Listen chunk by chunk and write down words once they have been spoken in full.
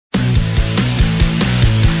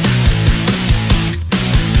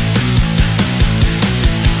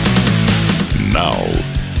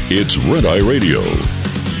It's Red Eye Radio.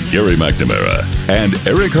 Gary McNamara and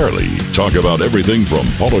Eric Harley talk about everything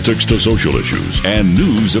from politics to social issues and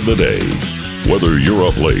news of the day. Whether you're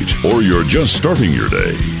up late or you're just starting your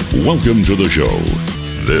day, welcome to the show.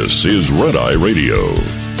 This is Red Eye Radio.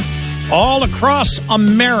 All across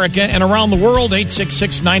America and around the world,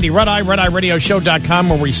 86690 Red Eye, RedEyeRadioshow.com,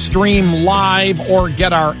 where we stream live or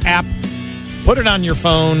get our app. Put it on your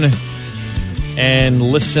phone and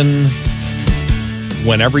listen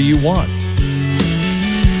whenever you want.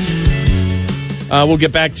 We'll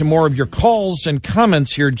get back to more of your calls and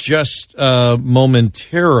comments here just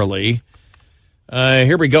momentarily.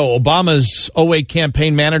 Here we go. Obama's 08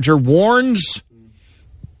 campaign manager warns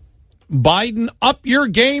Biden, up your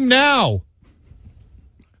game now.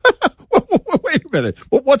 Wait a minute.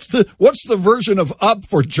 What's the version of up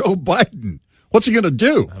for Joe Biden? What's he going to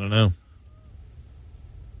do? I don't know.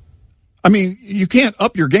 I mean, you can't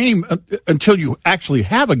up your game until you actually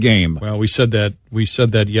have a game. Well, we said that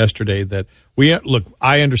yesterday. That look.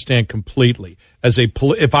 I understand completely.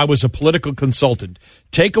 If I was a political consultant,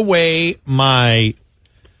 take away my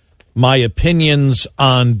opinions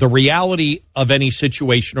on the reality of any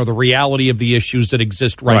situation or the reality of the issues that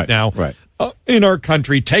exist right now in our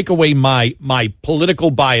country. Take away my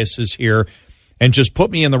political biases here, and just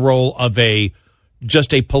put me in the role of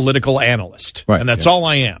just a political analyst, and that's all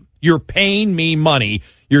I am. You're paying me money.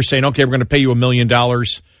 You're saying, okay, we're going to pay you $1 million.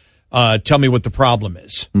 Tell me what the problem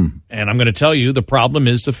is. And I'm going to tell you the problem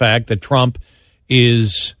is the fact that Trump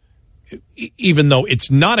is, even though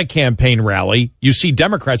it's not a campaign rally, you see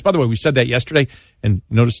Democrats. By the way, we said that yesterday, and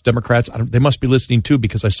notice Democrats, they must be listening too,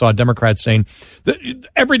 because I saw Democrats saying that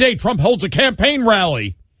every day Trump holds a campaign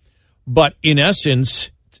rally. But in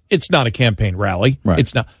essence, it's not a campaign rally. Right.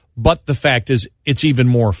 It's not. But the fact is, it's even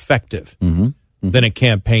more effective than a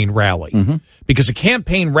campaign rally, because a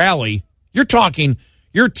campaign rally, you're talking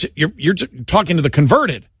to the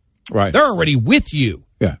converted. Right. They're already with you.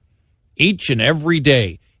 Yeah. Each and every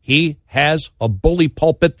day, he has a bully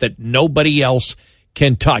pulpit that nobody else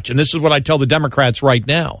can touch. And this is what I tell the Democrats right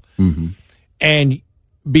now. And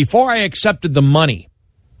before I accepted the money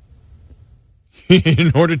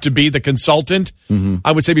in order to be the consultant,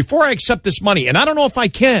 I would say, before I accept this money, and I don't know if I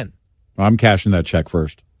can. I'm cashing that check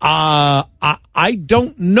first. I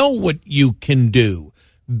don't know what you can do.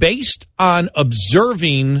 Based on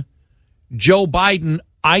observing Joe Biden,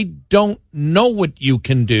 I don't know what you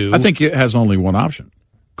can do. I think it has only one option.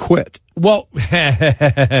 Quit. Well, quit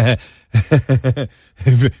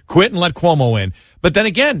and let Cuomo in. But then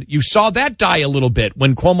again, you saw that die a little bit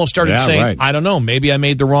when Cuomo started saying, I don't know, maybe I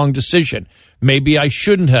made the wrong decision. Maybe I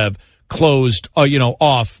shouldn't have closed,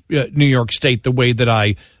 off New York State the way that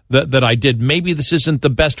I did. Maybe this isn't the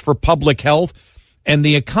best for public health and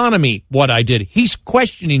the economy, what I did. He's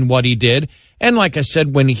questioning what he did. And like I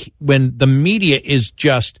said, when the media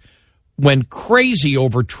went crazy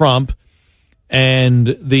over Trump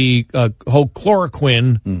and the whole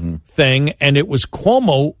chloroquine thing, and it was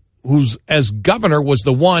Cuomo, who's as governor, was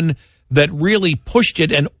the one that really pushed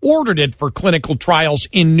it and ordered it for clinical trials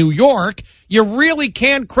in New York. You really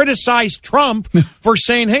can't criticize Trump for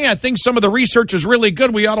saying, hey, I think some of the research is really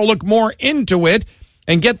good. We ought to look more into it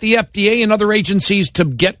and get the FDA and other agencies to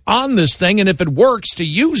get on this thing. And if it works, to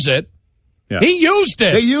use it. Yeah. He used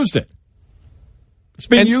it. They used it. It's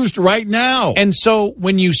being used right now. And so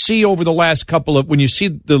when you see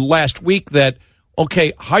the last week that,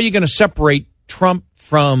 okay, how are you going to separate Trump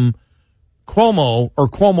from Cuomo or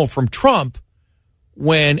Cuomo from Trump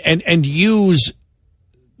and use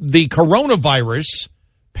the coronavirus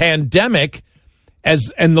pandemic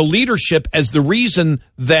and the leadership as the reason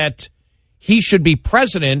that he should be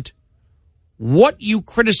president? What you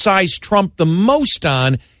criticize Trump the most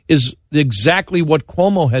on is exactly what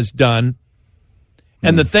Cuomo has done.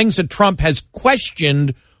 And the things that Trump has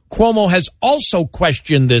questioned, Cuomo has also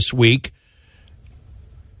questioned this week.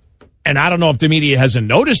 And I don't know if the media hasn't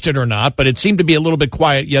noticed it or not, but it seemed to be a little bit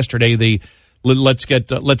quiet yesterday. Let's get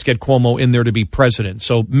Cuomo in there to be president.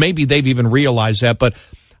 So maybe they've even realized that. But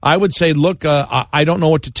I would say, look, I don't know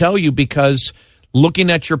what to tell you, because looking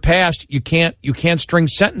at your past, you can't string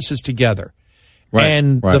sentences together.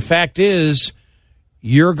 Right, the fact is,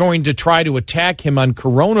 you're going to try to attack him on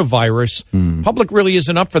coronavirus. Public really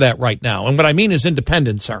isn't up for that right now. And what I mean is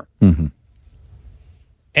independents are.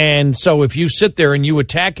 And so if you sit there and you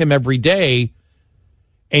attack him every day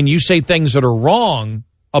and you say things that are wrong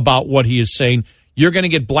about what he is saying, you're going to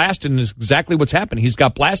get blasted, and it's exactly what's happened. He's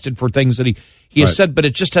got blasted for things that he has said, but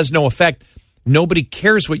it just has no effect. Nobody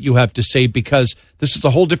cares what you have to say, because this is a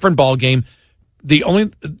whole different ballgame. The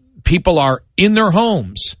only people are in their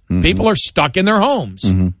homes. People are stuck in their homes.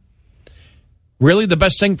 Really, the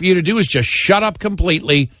best thing for you to do is just shut up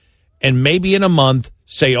completely and maybe in a month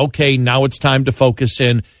say, okay, now it's time to focus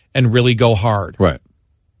in and really go hard. Right.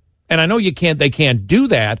 And I know they can't do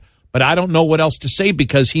that, but I don't know what else to say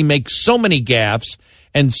because he makes so many gaffes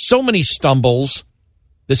and so many stumbles.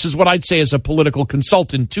 This is what I'd say as a political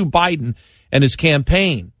consultant to Biden and his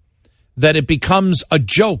campaign, that it becomes a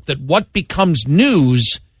joke, that what becomes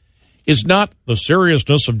news is not the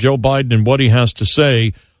seriousness of Joe Biden and what he has to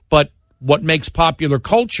say, but what makes popular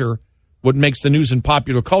culture, what makes the news in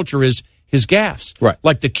popular culture is his gaffes. Right.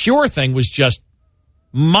 Like the Cure thing was just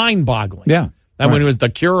mind-boggling. Yeah. And when it was the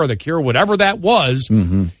Cure, whatever that was,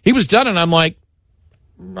 he was done, and I'm like,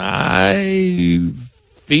 I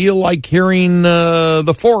feel like hearing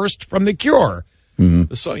The Forest from the Cure.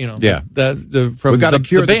 So, Yeah. From we got to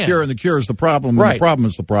cure the the band. cure, and the cure is the problem, and Right. the problem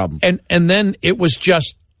is the problem. And then it was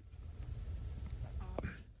just,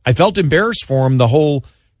 I felt embarrassed for him, the whole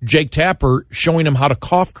Jake Tapper showing him how to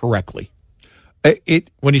cough correctly.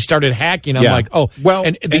 When he started hacking, I'm like, oh, well,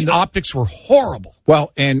 and the optics were horrible.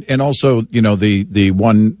 Well, and also, the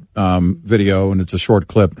one video, and it's a short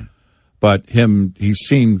clip, but he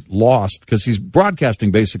seemed lost because he's broadcasting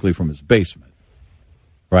basically from his basement,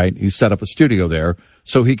 right? He set up a studio there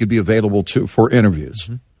so he could be available for interviews.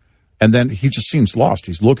 And then he just seems lost.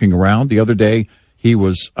 He's looking around. The other day, he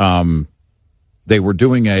was, they were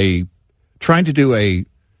trying to do a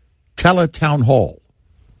tele-town hall.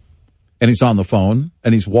 And he's on the phone,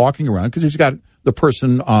 and he's walking around because he's got the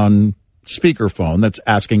person on speakerphone that's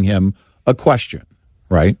asking him a question,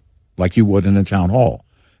 right? Like you would in a town hall.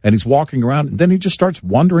 And he's walking around, and then he just starts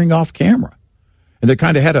wandering off camera. And they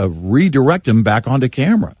kind of had to redirect him back onto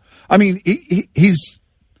camera. I mean, he's,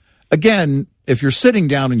 again, if you're sitting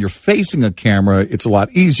down and you're facing a camera, it's a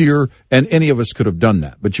lot easier, and any of us could have done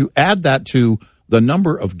that. But you add that to the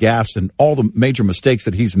number of gaffes and all the major mistakes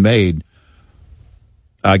that he's made,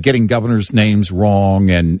 getting governors' names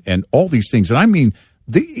wrong and all these things. And I mean,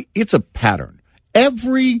 it's a pattern.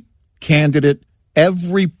 Every candidate,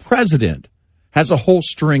 every president has a whole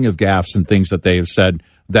string of gaffes and things that they have said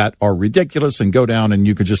that are ridiculous and go down, and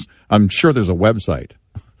you could just, I'm sure there's a website,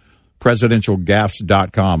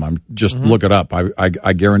 presidentialgaffes.com. I'm just look it up.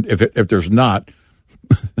 I guarantee if there's not,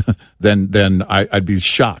 then I'd be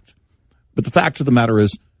shocked. But the fact of the matter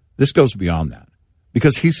is, this goes beyond that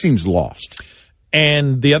because he seems lost.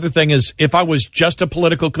 And the other thing is, if I was just a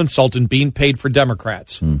political consultant being paid for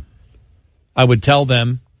Democrats, I would tell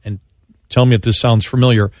them, and tell me if this sounds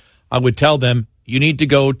familiar, I would tell them, you need to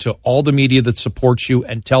go to all the media that supports you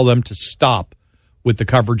and tell them to stop with the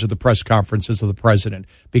coverage of the press conferences of the president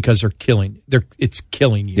because it's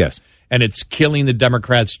killing you. Yes. And it's killing the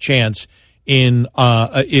Democrats' chance in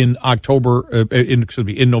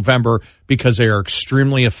November because they are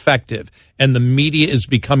extremely effective, and the media is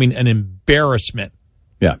becoming an embarrassment.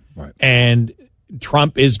 Yeah, right. And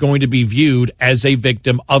Trump is going to be viewed as a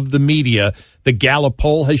victim of the media. The Gallup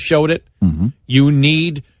poll has showed it. You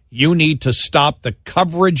need to stop the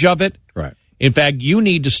coverage of it. Right. In fact, you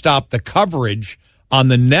need to stop the coverage on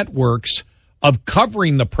the networks of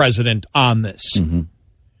covering the president on this.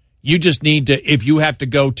 You just need to, if you have to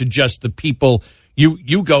go to just the people,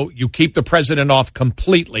 you keep the president off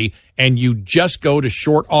completely, and you just go to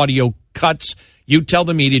short audio cuts. You tell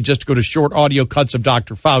the media just to go to short audio cuts of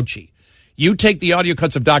Dr. Fauci. You take the audio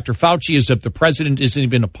cuts of Dr. Fauci as if the president isn't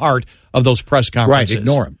even a part of those press conferences. Right,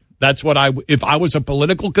 ignore him. That's what if I was a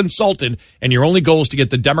political consultant and your only goal is to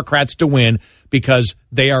get the Democrats to win because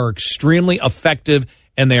they are extremely effective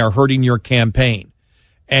and they are hurting your campaign.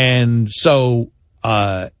 And so,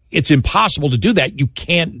 it's impossible to do that. You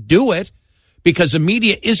can't do it because the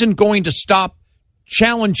media isn't going to stop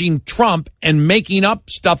challenging Trump and making up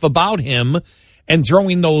stuff about him and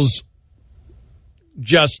throwing those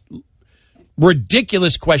just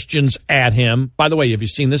ridiculous questions at him. By the way, have you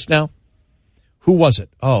seen this now? Who was it?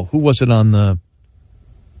 Oh, who was it was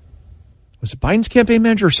it Biden's campaign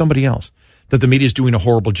manager or somebody else? That the media is doing a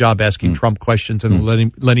horrible job asking Trump questions and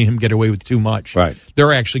letting him get away with too much. Right.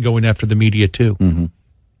 They're actually going after the media too.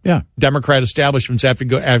 Yeah. Democrat establishments actually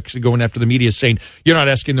going after the media saying, you're not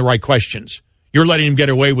asking the right questions. You're letting him get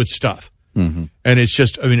away with stuff. And it's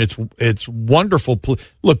just, I mean, it's wonderful.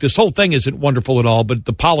 Look, this whole thing isn't wonderful at all, but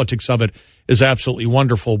the politics of it is absolutely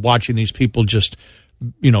wonderful, watching these people just,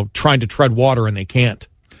 trying to tread water and they can't.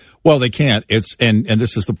 Well, they can't. And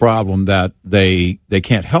this is the problem, that they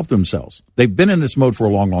can't help themselves. They've been in this mode for a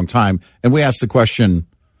long, long time. And we asked the question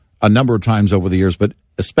a number of times over the years, but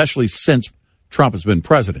especially since Trump has been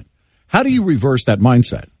president. How do you reverse that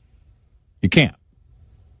mindset? You can't.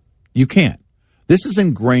 You can't. This is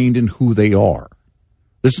ingrained in who they are.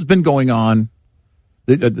 This has been going on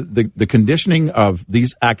The conditioning of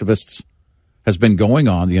these activists has been going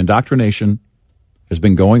on. The indoctrination has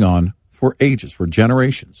been going on for ages, for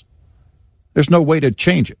generations. There's no way to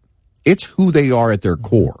change it. It's who they are at their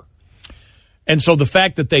core. And so the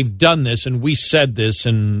fact that they've done this, and we said this,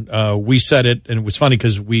 and we said it, and it was funny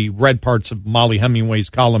because we read parts of Molly Hemingway's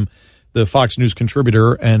column, the Fox News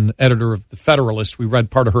contributor and editor of The Federalist. We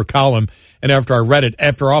read part of her column, and after I read it,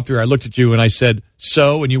 after off there, I looked at you and I said,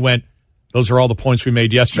 so, and you went, those are all the points we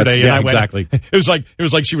made yesterday. Yeah, and I exactly. Went, it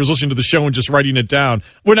was like she was listening to the show and just writing it down.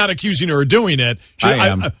 We're not accusing her of doing it. I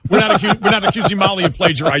am. We're not accusing Molly of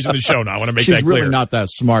plagiarizing the show now. I want to make that clear. She's really not that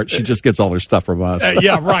smart. She just gets all her stuff from us.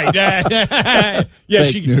 Yeah, right. Yeah,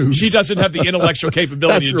 she doesn't have the intellectual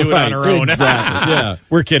capability to do it on her own. Exactly. Yeah,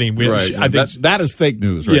 we're kidding. Right. I think that is fake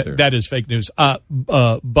news, right there. That is fake news.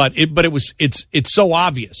 But it's so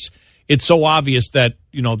obvious. It's so obvious that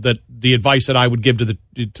that the advice that I would give to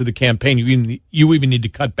the campaign, you even need to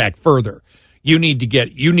cut back further. You need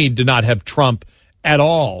to not have Trump at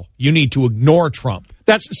all. You need to ignore Trump.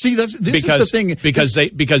 This is the thing because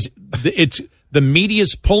it's the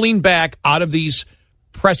media's pulling back out of these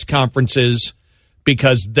press conferences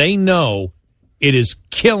because they know it is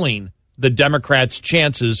killing the Democrats'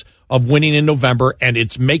 chances of winning in November, and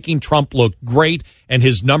it's making Trump look great, and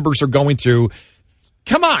his numbers are going through.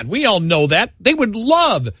 Come on, we all know that. They would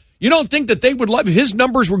love. You don't think that they would love if his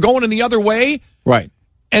numbers were going in the other way? Right.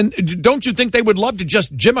 And don't you think they would love to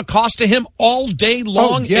just Jim Acosta him all day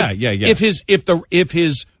long? Oh, yeah. If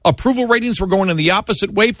his approval ratings were going in the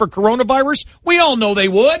opposite way for coronavirus, we all know they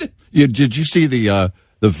would. Did you see the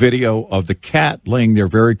video of the cat laying there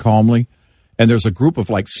very calmly? And there's a group of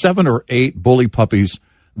like 7 or 8 bully puppies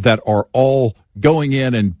that are all going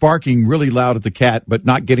in and barking really loud at the cat, but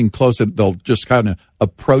not getting close. They'll just kind of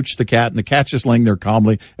approach the cat, and the cat's just laying there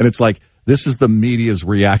calmly. And it's like, this is the media's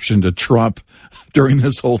reaction to Trump during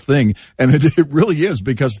this whole thing. And it really is,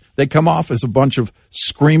 because they come off as a bunch of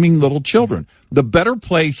screaming little children. The better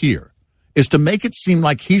play here is to make it seem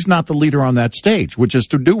like he's not the leader on that stage, which is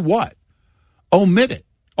to do what? Omit it.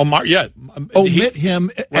 Omit him,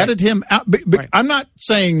 right. Edit him out. Right. I'm not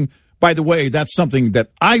saying, by the way, that's something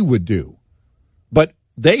that I would do. But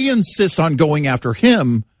they insist on going after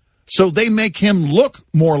him, so they make him look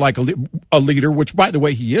more like a leader, which, by the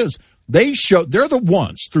way, he is. They're the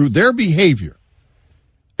ones, through their behavior,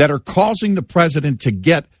 that are causing the president to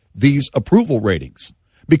get these approval ratings,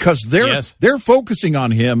 because they're focusing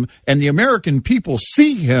on him, and the American people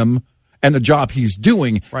see him and the job he's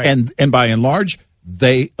doing, right. and by and large,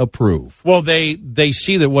 they approve. Well, they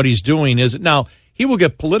see that what he's doing is now. He will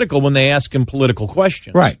get political when they ask him political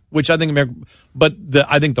questions, right? Which I think,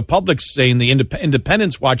 I think the public's saying, the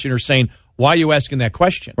independents watching are saying, "Why are you asking that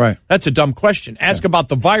question? Right? That's a dumb question. Ask about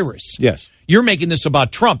the virus. Yes, you're making this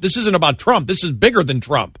about Trump. This isn't about Trump. This is bigger than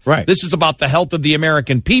Trump. Right? This is about the health of the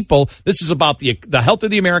American people. This is about the health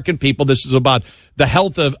of the American people. This is about the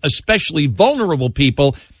health of especially vulnerable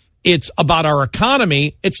people." It's about our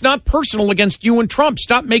economy. It's not personal against you and Trump.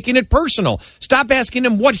 Stop making it personal. Stop asking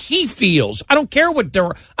him what he feels. I don't care what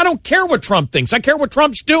Trump thinks. I care what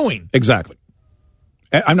Trump's doing. Exactly.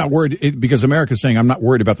 I'm not worried, because America's saying I'm not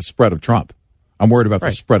worried about the spread of Trump. I'm worried about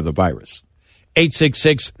the spread of the virus.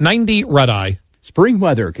 866-90-RED-EYE. Spring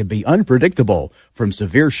weather can be unpredictable, from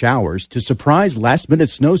severe showers to surprise last-minute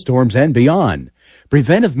snowstorms and beyond.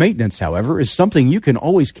 Preventive maintenance, however, is something you can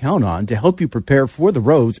always count on to help you prepare for the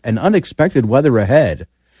roads and unexpected weather ahead.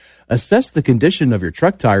 Assess the condition of your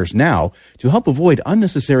truck tires now to help avoid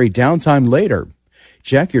unnecessary downtime later.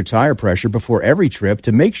 Check your tire pressure before every trip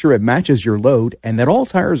to make sure it matches your load and that all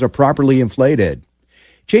tires are properly inflated.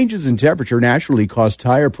 Changes in temperature naturally cause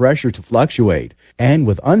tire pressure to fluctuate, and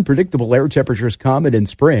with unpredictable air temperatures common in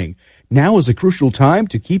spring, now is a crucial time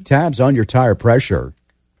to keep tabs on your tire pressure.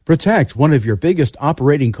 Protect one of your biggest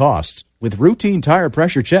operating costs with routine tire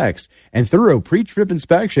pressure checks and thorough pre-trip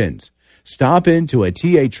inspections. Stop into a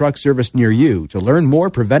TA truck service near you to learn more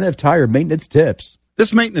preventive tire maintenance tips.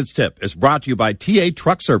 This maintenance tip is brought to you by TA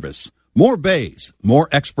Truck Service. More bays, more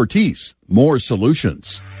expertise, more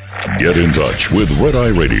solutions. Get in touch with Red Eye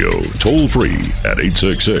Radio, toll free at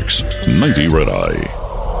 866-90-RED-EYE.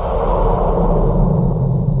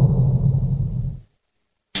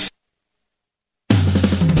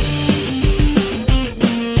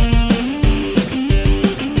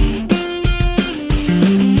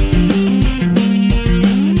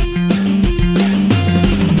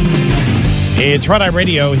 It's Red Eye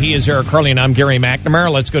Radio. He is Eric Carly, and I'm Gary McNamara.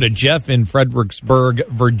 Let's go to Jeff in Fredericksburg,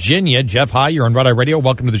 Virginia. Jeff, hi. You're on Red Eye Radio.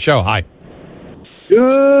 Welcome to the show. Hi.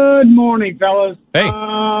 Good morning, fellas. Hey.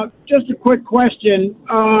 Just a quick question.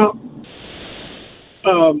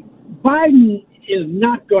 Biden is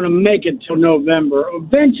not going to make it till November.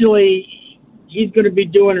 Eventually, he's going to be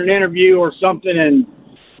doing an interview or something, and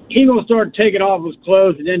he's going to start taking off his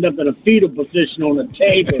clothes and end up in a fetal position on the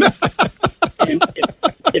table. And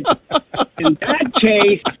in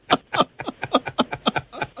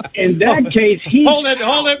that case, he hold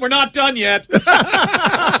it. We're not done yet.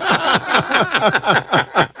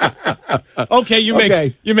 Okay, you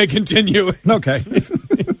may continue. Okay.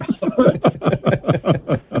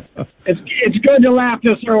 It's good to laugh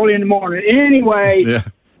this early in the morning. Anyway,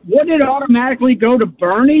 would it automatically go to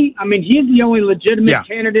Bernie? I mean, he's the only legitimate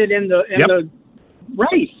candidate in the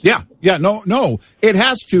race. Yeah. No. It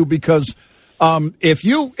has to, because if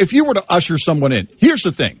you were to usher someone in, here's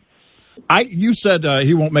the thing. You said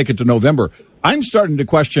he won't make it to November. I'm starting to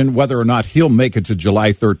question whether or not he'll make it to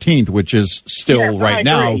July 13th, which is still right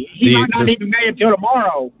now. He might not even make it till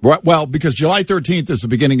tomorrow. Right, well, because July 13th is the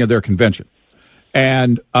beginning of their convention.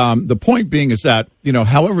 And the point being is that,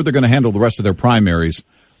 however they're going to handle the rest of their primaries,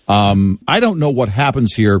 I don't know what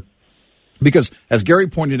happens here, because as Gary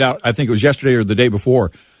pointed out, I think it was yesterday or the day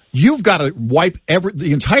before, you've got to wipe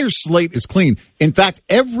the entire slate is clean. In fact,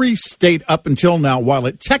 every state up until now, while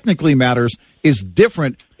it technically matters, is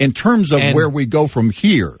different in terms of where we go from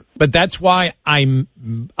here. But that's why I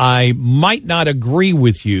might not agree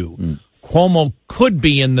with you. Cuomo could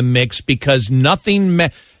be in the mix because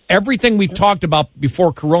everything we've talked about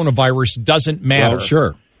before coronavirus doesn't matter. Well,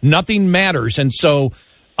 sure. Nothing matters. And so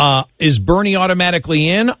is Bernie automatically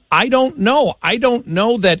in? I don't know. I don't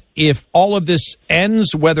know that if all of this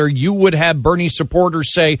ends, whether you would have Bernie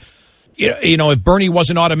supporters say, if Bernie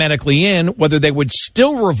wasn't automatically in, whether they would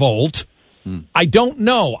still revolt. I don't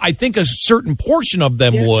know. I think a certain portion of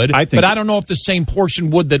them would, but I don't know if the same portion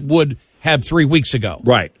would have 3 weeks ago.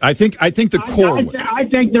 Right. I think the core would. I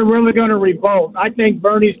think they're really going to revolt. I think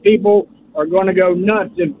Bernie's people are going to go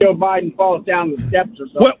nuts if Joe Biden falls down the steps or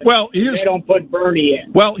something. Well, they don't put Bernie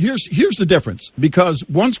in. Well, here's the difference, because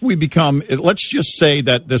once we become, let's just say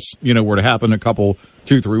that this, were to happen a couple,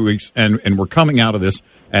 2-3 weeks, and we're coming out of this,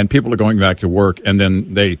 and people are going back to work, and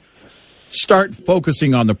then they start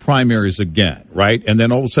focusing on the primaries again, right? And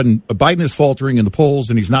then all of a sudden, Biden is faltering in the polls,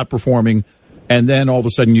 and he's not performing, and then all of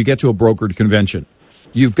a sudden you get to a brokered convention.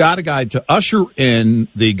 You've got a guy to usher in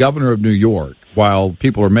the governor of New York while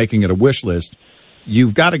people are making it a wish list.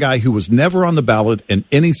 You've got a guy who was never on the ballot in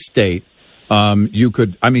any state. You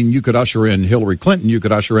could usher in Hillary Clinton. You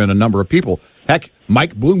could usher in a number of people. Heck,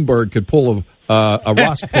 Mike Bloomberg could pull a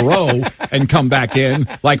Ross Perot and come back in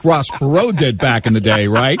like Ross Perot did back in the day,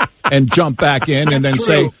 right? And jump back in and then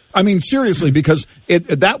say, seriously, because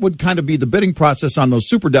that would kind of be the bidding process on those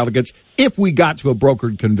superdelegates if we got to a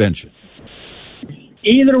brokered convention.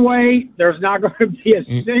 Either way, there's not going to be a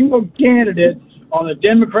single candidate on the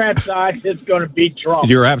Democrat side that's going to beat Trump.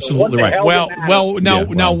 You're absolutely right.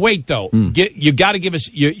 Now wait though. You got to give us.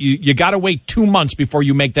 You got to wait 2 months before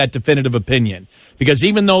you make that definitive opinion, because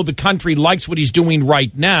even though the country likes what he's doing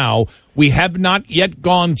right now, we have not yet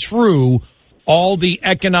gone through all the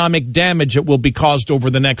economic damage that will be caused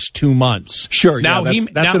over the next 2 months. Sure,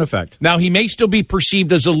 that's an effect. Now, he may still be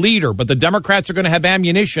perceived as a leader, but the Democrats are going to have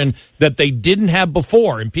ammunition that they didn't have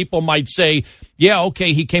before. And people might say, yeah,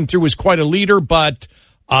 okay, he came through as quite a leader, but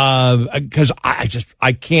because I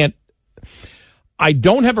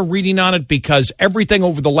don't have a reading on it, because everything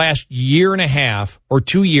over the last year and a half or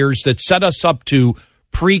 2 years that set us up to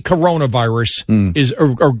pre-coronavirus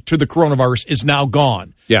or to the coronavirus is now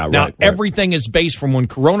gone. Yeah, now right. Everything is based from when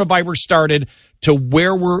coronavirus started to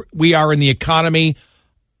where we are in the economy,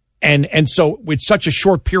 and so with such a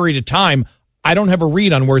short period of time, I don't have a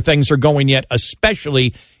read on where things are going yet,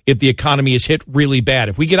 especially if the economy is hit really bad.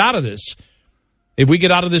 If we get out of this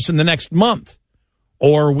in the next month,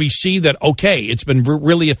 or we see that, okay, it's been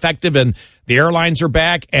really effective and the airlines are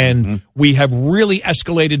back and we have really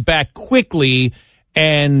escalated back quickly,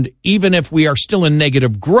 and even if we are still in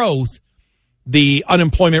negative growth, the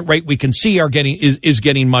unemployment rate we can see is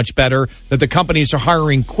getting much better, that the companies are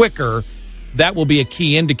hiring quicker, that will be a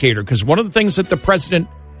key indicator. Because one of the things that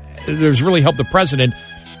there's really helped the president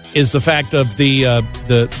is the fact of the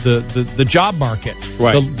job market,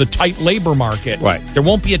 right? The tight labor market. Right. There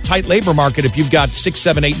won't be a tight labor market if you've got 6,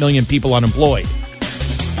 7, 8 million people unemployed.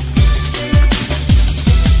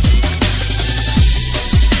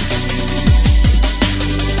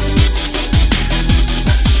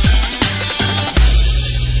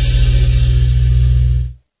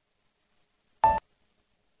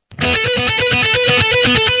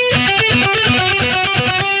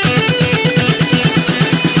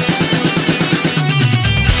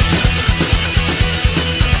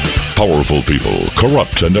 Powerful people,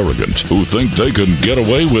 corrupt and arrogant, who think they can get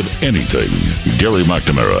away with anything. Gary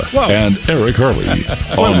McNamara and Eric Harley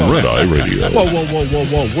on Red Eye Radio.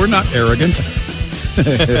 Whoa. We're not arrogant.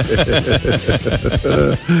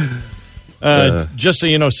 Just so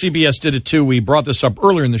you know, CBS did it too. We brought this up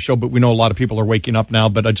earlier in the show, but we know a lot of people are waking up now.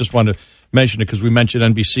 But I just wanted to mention it because we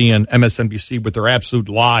mentioned NBC and MSNBC with their absolute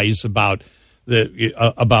lies about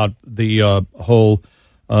the whole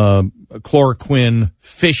chloroquine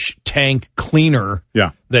fish tank cleaner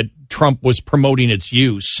that Trump was promoting its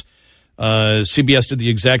use. CBS did the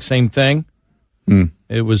exact same thing.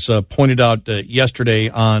 It was pointed out yesterday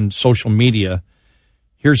on social media.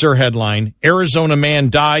 Here's their headline: Arizona man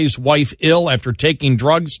dies, wife ill after taking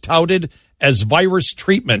drugs touted as virus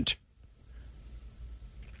treatment.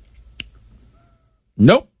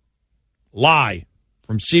 Nope. Lie.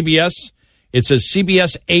 From CBS. It says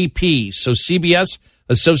CBS AP. So CBS,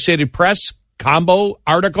 Associated Press, combo,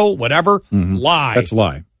 article, whatever. Lie. That's a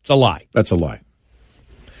lie. It's a lie. That's a lie.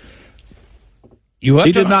 He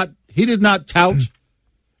did not tout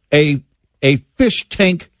a fish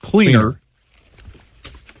tank cleaner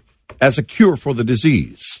as a cure for the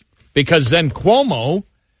disease. Because then Cuomo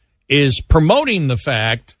is promoting the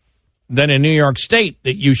fact that in New York State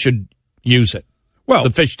that you should use it. Well, the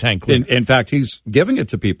fish tank cleaner. In fact, he's giving it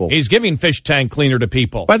to people. He's giving fish tank cleaner to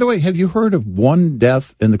people. By the way, have you heard of one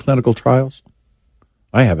death in the clinical trials?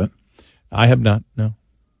 I haven't. I have not, no.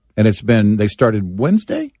 And they started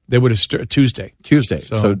Wednesday? They would have Tuesday. Tuesday.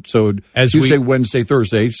 So Tuesday, Wednesday,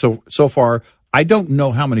 Thursday. So far, I don't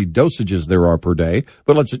know how many dosages there are per day,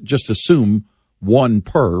 but let's just assume one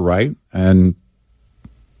per, right? And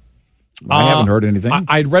I haven't heard anything.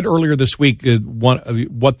 I read earlier this week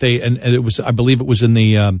what they and it was, I believe it was in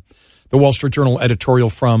the Wall Street Journal editorial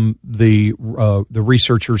from the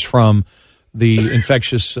researchers from the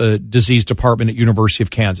infectious disease department at University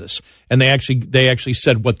of Kansas, and they actually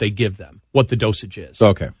said what they give them, what the dosage is.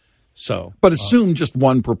 Okay. So, but assume just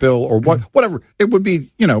one per pill or whatever it would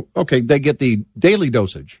be. Okay, they get the daily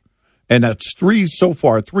dosage, and that's 3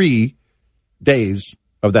 days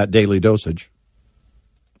of that daily dosage.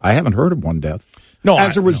 I haven't heard of one death. No,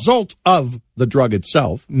 as a result of the drug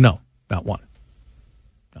itself. No, not one.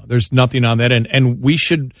 No, there's nothing on that, and we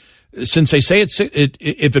should, since they say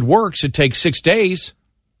if it works, it takes 6 days.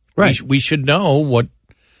 Right. We should know what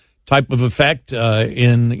type of effect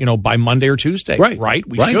by Monday or Tuesday. Right.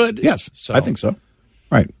 We should. Yes. So, I think so.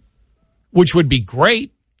 Right. Which would be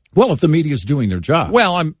great. Well, if the media is doing their job.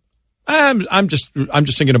 Well, I'm just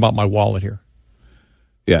thinking about my wallet here.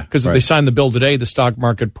 Yeah. Because if they sign the bill today, the stock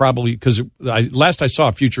market probably, because last I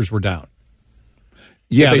saw, futures were down.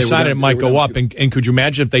 Yeah. If they sign it might go up. And could you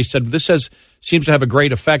imagine if they said, this seems to have a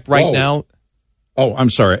great effect right now? Oh,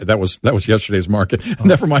 I'm sorry. That was yesterday's market. Oh.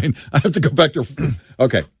 Never mind. I have to go back to.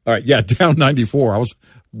 Okay. All right. Yeah. Down 94.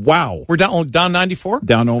 Wow. We're down 94?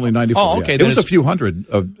 Down only 94. Oh, okay. Yeah. It was a few hundred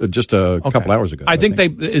just a couple hours ago. I think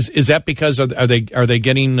is that because are they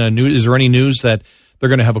getting news? Is there any news that they're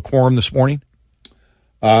going to have a quorum this morning?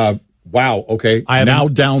 Wow. Okay. Now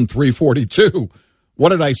down 342. What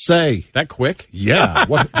did I say? That quick? Yeah.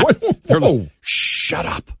 What? Shut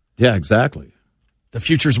up. Yeah, exactly. The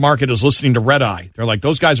futures market is listening to Red Eye. They're like,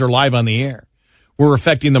 those guys are live on the air. We're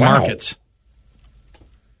affecting the markets.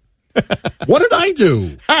 What did I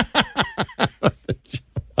do?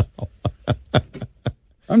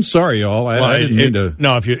 I'm sorry, y'all. I didn't mean to.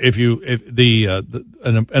 No,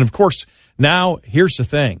 and of course, now here's the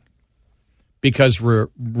thing. Because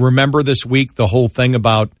remember this week, the whole thing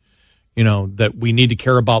about, that we need to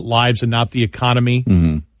care about lives and not the economy,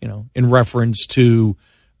 in reference to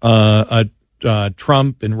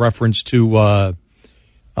Trump, in reference to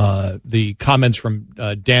the comments from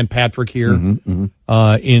Dan Patrick here in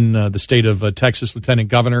the state of Texas, Lieutenant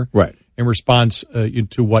Governor, right, in response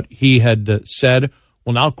to what he had said.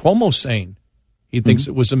 Well, now Cuomo's saying he thinks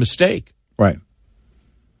it was a mistake. Right.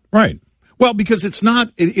 Well, because it's not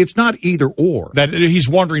either or. That he's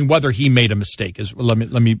wondering whether he made a mistake. Let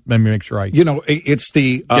me make sure I it's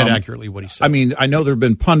the get accurately what he said. I mean, I know there have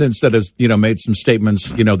been pundits that have made some statements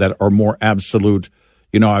that are more absolute.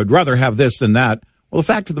 I'd rather have this than that. Well, the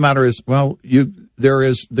fact of the matter is,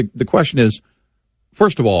 the question is,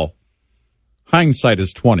 first of all, hindsight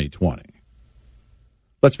is 20/20.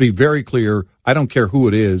 Let's be very clear. I don't care who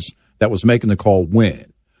it is that was making the call when.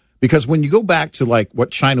 Because when you go back to like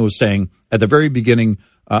what China was saying at the very beginning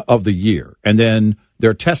of the year, and then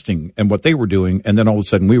their testing and what they were doing, and then all of a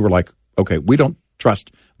sudden we were like, okay, we don't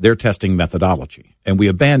trust their testing methodology, and we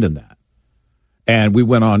abandoned that. And we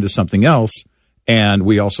went on to something else, and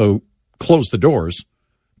we also closed the doors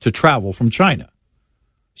to travel from China.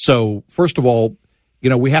 So first of all,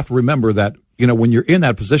 we have to remember that, when you're in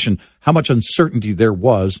that position, how much uncertainty there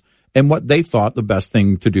was and what they thought the best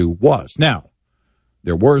thing to do was. Now,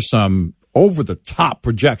 there were some over-the-top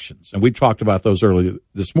projections, and we talked about those earlier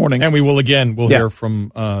this morning. And we will again. We'll hear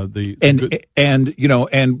from but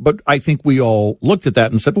I think we all looked at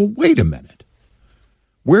that and said, well, wait a minute.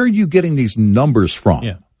 Where are you getting these numbers from?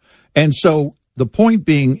 Yeah. And so the point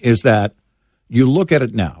being is that you look at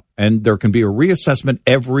it now, and there can be a reassessment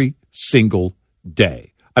every single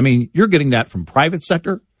day. I mean, you're getting that from private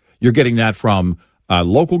sector. You're getting that from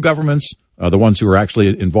local governments, the ones who are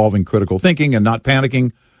actually involving critical thinking and not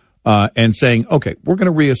panicking, and saying, okay, we're going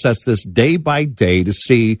to reassess this day by day to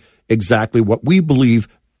see exactly what we believe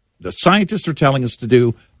the scientists are telling us to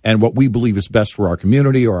do and what we believe is best for our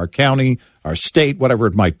community or our county, our state, whatever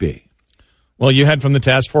it might be. Well, you had from the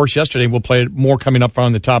task force yesterday. We'll play more coming up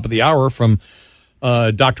on the top of the hour from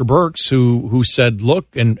Dr. Birx, who said,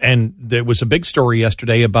 look, and there was a big story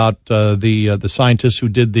yesterday about the scientist who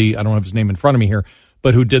did I don't have his name in front of me here,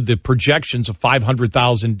 but who did the projections of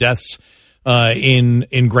 500,000 deaths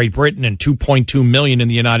in Great Britain and 2.2 million in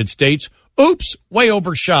the United States. Oops, way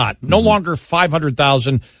overshot. No longer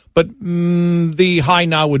 500,000, but the high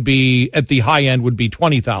now would be, at the high end, would be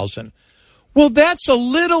 20,000. Well, that's a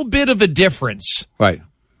little bit of a difference. Right.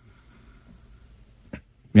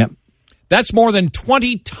 Yep. That's more than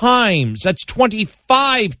 20 times. That's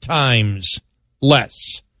 25 times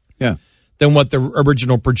less than what the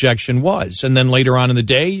original projection was. And then later on in the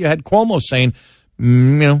day, you had Cuomo saying,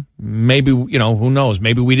 maybe, who knows?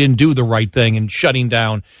 Maybe we didn't do the right thing in shutting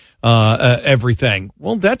down everything.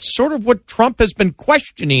 Well, that's sort of what Trump has been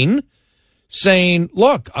questioning, saying,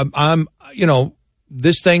 look, I'm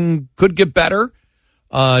this thing could get better.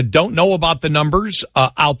 Don't know about the numbers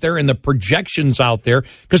out there and the projections out there,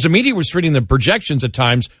 because the media was treating the projections at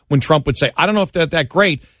times when Trump would say, I don't know if they're that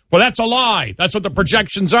great. Well, that's a lie. That's what the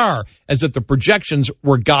projections are, as if the projections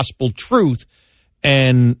were gospel truth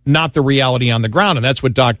and not the reality on the ground. And that's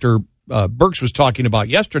what Dr. Birx was talking about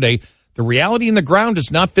yesterday. The reality in the ground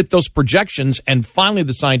does not fit those projections. And finally,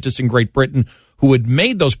 the scientists in Great Britain who had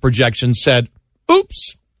made those projections said,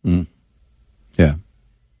 oops. Yeah.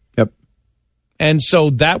 Yep. And so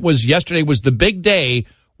yesterday was the big day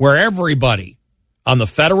where everybody on the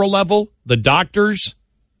federal level, the doctors,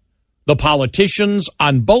 the politicians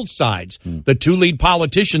on both sides, the two lead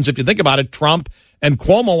politicians, if you think about it, Trump and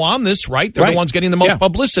Cuomo on this, right? They're the ones getting the most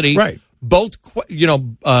publicity. Right. Both,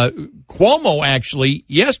 Cuomo actually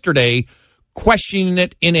yesterday questioning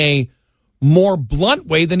it in a more blunt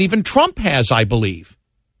way than even Trump has, I believe.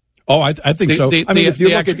 Oh, I think so. If you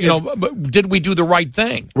look at, did we do the right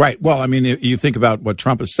thing? Right. Well, you think about what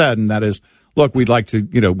Trump has said, and that is, look, we'd like to,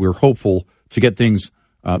 we're hopeful to get things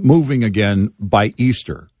moving again by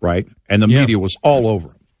Easter, right? And the media was all over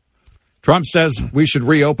him. Trump says we should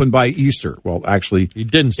reopen by Easter. Well, actually, he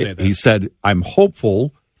didn't say that. He said, I'm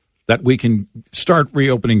hopeful that we can start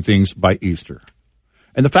reopening things by Easter.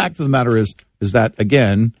 And the fact of the matter is that,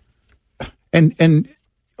 again, and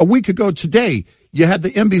a week ago today, you had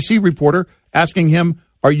the NBC reporter asking him,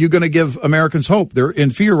 are you going to give Americans hope? They're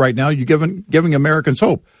in fear right now. You're giving Americans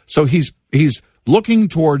hope. So he's looking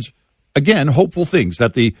towards, again, hopeful things,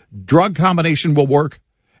 that the drug combination will work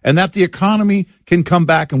and that the economy can come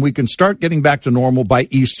back and we can start getting back to normal by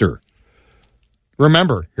Easter.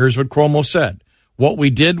 Remember, here's what Cuomo said. What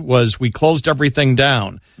we did was we closed everything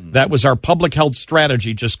down. That was our public health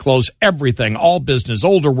strategy. Just close everything, all business,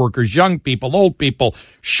 older workers, young people, old people,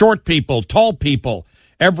 short people, tall people.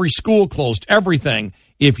 Every school closed, everything.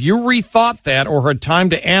 If you rethought that or had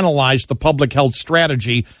time to analyze the public health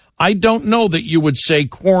strategy, I don't know that you would say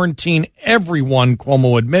quarantine everyone,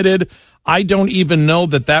 Cuomo admitted. I don't even know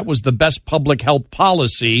that was the best public health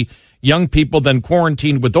policy. Young people then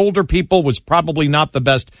quarantined with older people was probably not the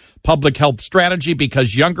best public health strategy,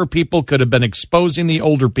 because younger people could have been exposing the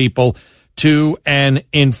older people to an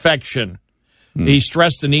infection. He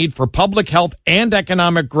stressed the need for public health and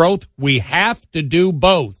economic growth. We have to do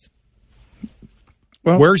both.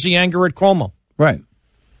 Well, where's the anger at Cuomo? Right.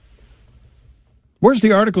 Where's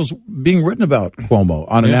the articles being written about Cuomo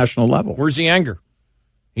on a national level? Where's the anger?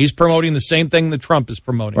 He's promoting the same thing that Trump is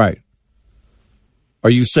promoting. Right. Are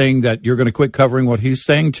you saying that you're going to quit covering what he's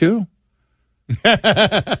saying, too?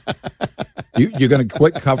 You're going to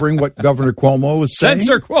quit covering what Governor Cuomo is saying?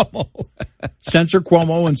 Censor Cuomo. Censor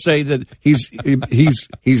Cuomo and say that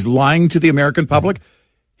he's lying to the American public?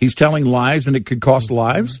 He's telling lies and it could cost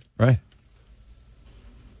lives? Right.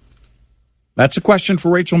 That's a question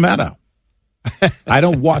for Rachel Maddow. I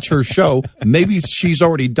don't watch her show. Maybe she's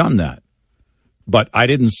already done that. But I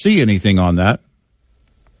didn't see anything on that.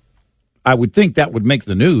 I would think that would make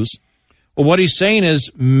the news. Well, what he's saying is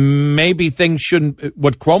maybe things shouldn't.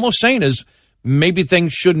 What Cuomo's saying is maybe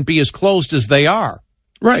things shouldn't be as closed as they are.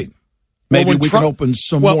 Right. Maybe Well, when we Trump- can open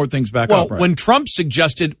some more things back up. Right? When Trump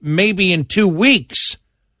suggested maybe in 2 weeks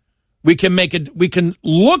we can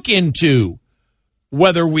look into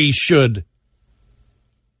whether we should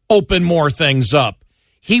open more things up,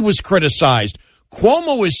 he was criticized.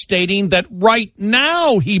 Cuomo is stating that right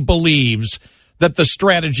now he believes that the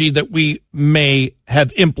strategy that we may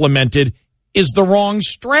have implemented is the wrong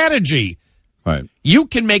strategy. Right. You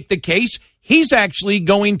can make the case he's actually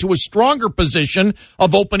going to a stronger position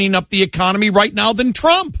of opening up the economy right now than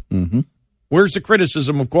Trump. Mm-hmm. Where's the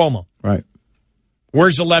criticism of Cuomo? Right.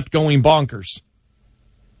 Where's the left going bonkers?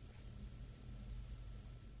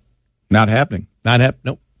 Not happening.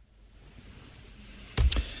 Nope.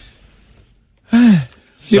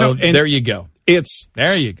 There you go.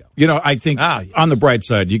 There you go. I think on the bright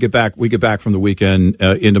side, we get back from the weekend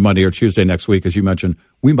into Monday or Tuesday next week, as you mentioned,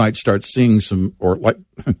 we might start seeing some, or like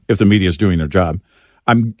if the media is doing their job,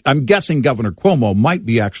 I'm guessing Governor Cuomo might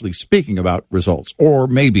be actually speaking about results, or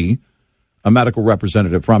maybe a medical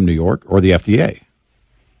representative from New York or the FDA,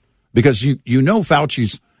 because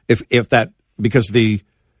Fauci's because the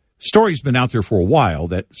story's been out there for a while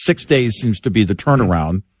that 6 days seems to be the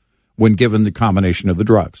turnaround when given the combination of the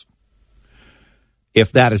drugs.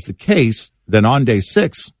 If that is the case, then on day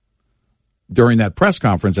 6, during that press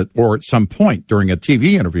conference, or at some point during a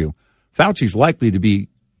TV interview, Fauci's likely to be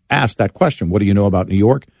asked that question. What do you know about New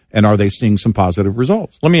York? And are they seeing some positive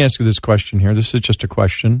results? Let me ask you this question here. This is just a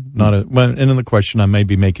question, and in the question I may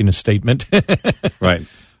be making a statement. Right.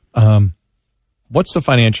 What's the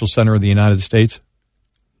financial center of the United States?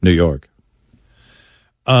 New York.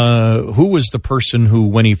 Who was the person who,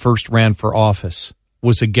 when he first ran for office,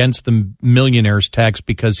 was against the millionaire's tax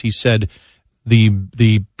because he said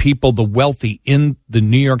the people, the wealthy in the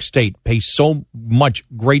New York state pay so much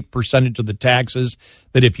great percentage of the taxes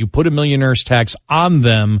that if you put a millionaire's tax on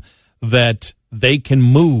them, that they can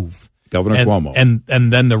move. Governor Cuomo. And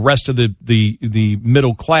then the rest of the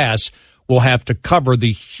middle class will have to cover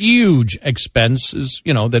the huge expenses,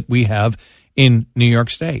 that we have in New York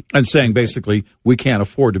State. And saying basically we can't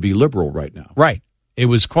afford to be liberal right now. Right. It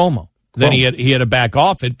was Cuomo. Then he had to back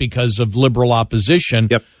off it because of liberal opposition.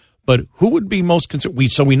 Yep. But who would be most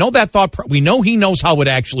concerned? So we know that we know he knows how it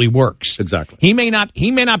actually works. Exactly. He may not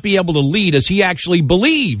be able to lead as he actually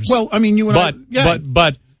believes. Well, I mean,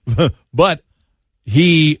 but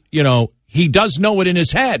he does know it in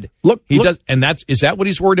his head. Does, and is that what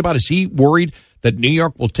he's worried about? Is he worried that New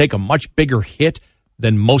York will take a much bigger hit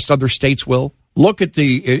than most other states will? Look at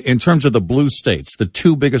in terms of the blue states, the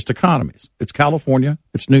 2 biggest economies. It's California,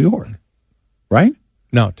 it's New York, right?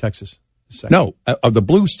 No, Texas. No, of the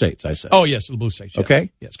blue states, I said. Oh, yes, the blue states. Yes. Okay,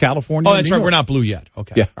 yes. It's California. Oh, that's New right. York. We're not blue yet.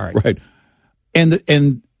 Okay. Yeah, all right. Right.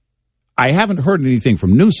 And I haven't heard anything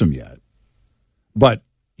from Newsom yet, but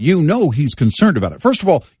he's concerned about it. First of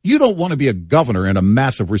all, you don't want to be a governor in a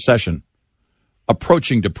massive recession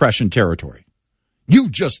approaching depression territory. You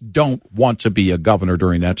just don't want to be a governor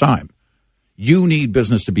during that time. You need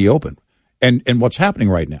business to be open. And what's happening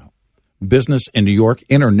right now, business in New York,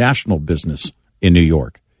 international business in New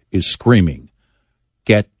York is screaming,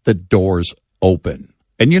 get the doors open.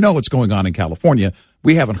 And what's going on in California.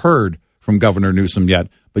 We haven't heard from Governor Newsom yet,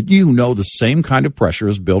 but the same kind of pressure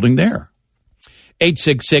is building there.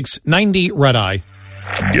 866-90-RED-EYE.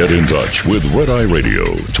 Get in touch with Red Eye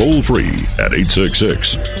Radio, toll free at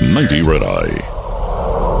 866-90-RED-EYE.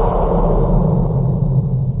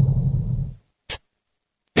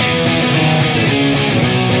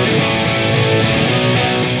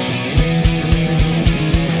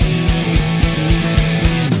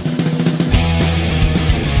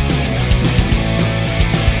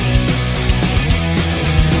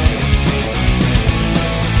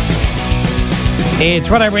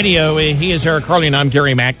 It's Red Eye Radio. He is Eric Carly, and I'm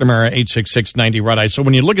Gary McNamara, 866-90-RED-EYE. So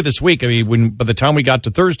when you look at this week, by the time we got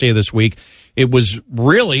to Thursday of this week, it was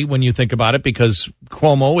really, when you think about it, because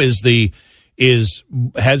Cuomo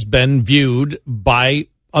has been viewed by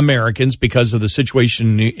Americans because of the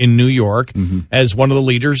situation in New York as one of the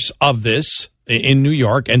leaders of this in New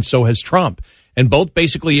York, and so has Trump. And both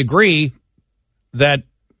basically agree that,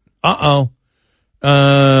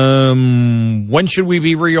 when should we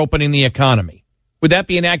be reopening the economy? Would that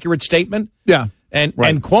be an accurate statement? Yeah. And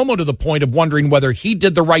Cuomo to the point of wondering whether he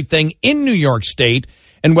did the right thing in New York State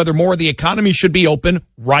and whether more of the economy should be open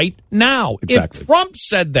right now. Exactly. If Trump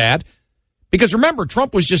said that, because remember,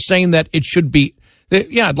 Trump was just saying that it should be,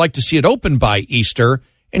 I'd like to see it open by Easter,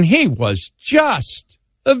 and he was just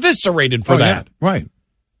eviscerated for that. Yeah. Right.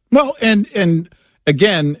 Well, and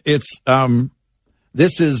again, it's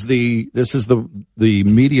This is the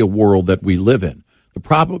media world that we live in. The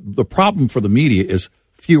problem for the media is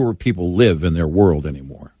fewer people live in their world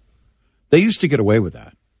anymore. They used to get away with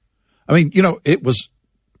that. I mean, it was,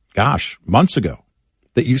 months ago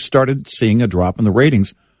that you started seeing a drop in the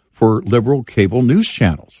ratings for liberal cable news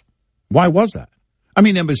channels. Why was that? I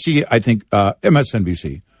mean, NBC, I think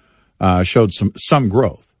MSNBC showed some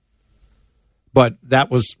growth. But that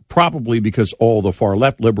was probably because all the far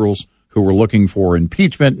left liberals who were looking for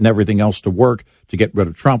impeachment and everything else to work to get rid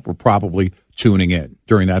of Trump were probably tuning in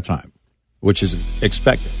during that time, which is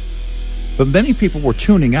expected. But many people were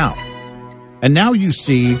tuning out. And now you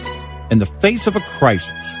see, in the face of a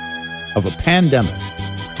crisis, of a pandemic,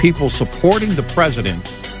 people supporting the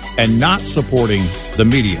president and not supporting the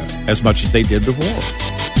media as much as they did before.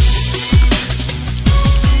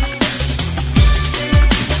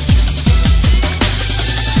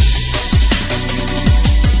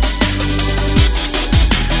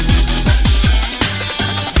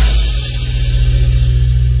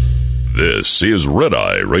 This is Red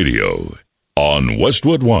Eye Radio on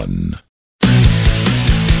Westwood One.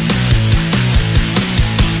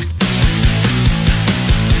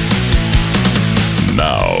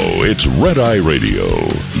 Now it's Red Eye Radio.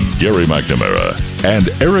 Gary McNamara and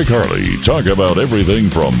Eric Harley talk about everything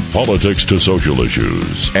from politics to social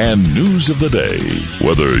issues and news of the day.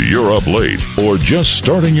 Whether you're up late or just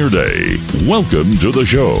starting your day, welcome to the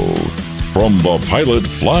show. From the Pilot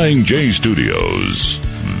Flying J Studios,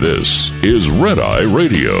 this is Red Eye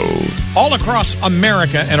Radio. All across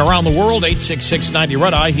America and around the world, 866-90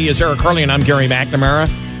 Red Eye. He is Eric Harley and I'm Gary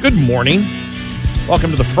McNamara. Good morning. Welcome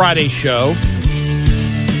to the Friday show.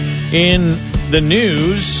 In the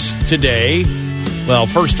news today, well,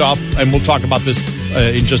 first off, and we'll talk about this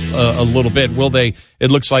in just a little bit, it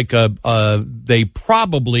looks like they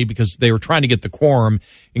probably, because they were trying to get the quorum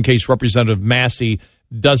in case Representative Massey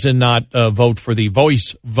does not vote for the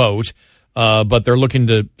voice vote, but they're looking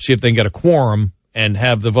to see if they can get a quorum and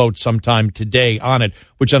have the vote sometime today on it,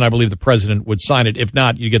 which then I believe the president would sign it. If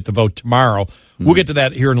not, you get the vote tomorrow. We'll get to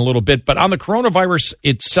that here in a little bit. But on the coronavirus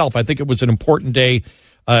itself, I think it was an important day.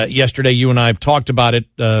 Yesterday, you and I have talked about it,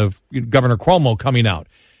 Governor Cuomo coming out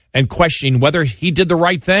and questioning whether he did the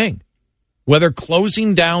right thing, whether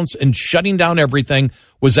closing down and shutting down everything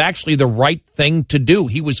was actually the right thing to do.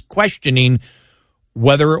 He was questioning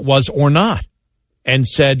whether it was or not and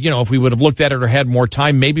said, if we would have looked at it or had more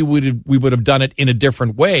time, maybe we would have done it in a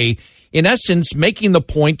different way. In essence, making the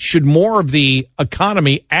point, should more of the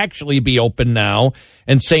economy actually be open now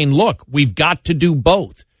and saying, look, we've got to do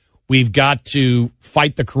both. We've got to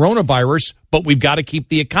fight the coronavirus, but we've got to keep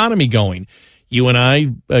the economy going. You and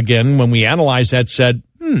I, again, when we analyzed that, said,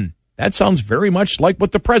 that sounds very much like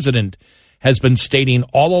what the president has been stating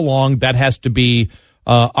all along. That has to be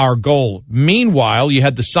our goal. Meanwhile, you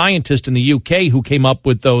had the scientist in the UK who came up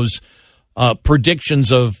with those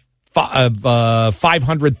predictions of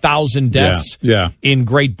 500,000 deaths in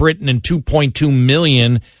Great Britain and 2.2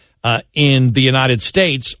 million in the United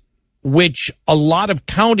States, which a lot of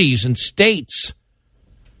counties and states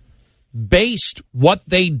based what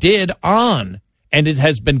they did on, and it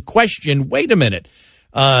has been questioned. Wait a minute,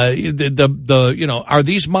 are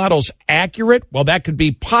these models accurate? Well, that could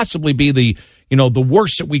be possibly be the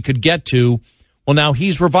worst that we could get to. Well, now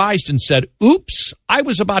he's revised and said, "Oops, I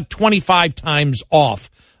was about 25 times off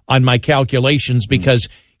on my calculations," because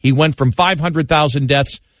he went from 500,000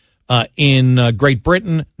 deaths in Great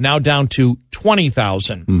Britain now down to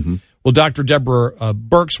 20,000. Mm-hmm. Well, Dr. Deborah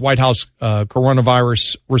Birx, White House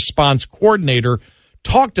coronavirus response coordinator,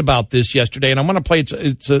 talked about this yesterday, and I'm going to play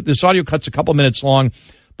this audio cut's a couple minutes long,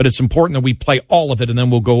 but it's important that we play all of it, and then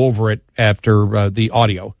we'll go over it after the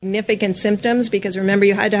audio. Significant symptoms, because remember,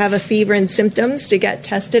 you had to have a fever and symptoms to get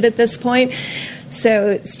tested at this point.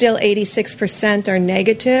 So still 86% are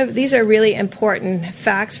negative. These are really important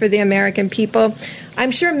facts for the American people. I'm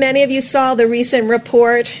sure many of you saw the recent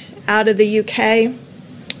report out of the UK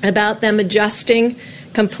about them adjusting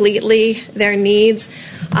completely their needs.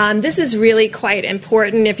 This is really quite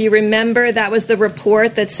important. If you remember, that was the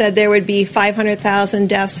report that said there would be 500,000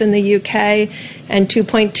 deaths in the UK and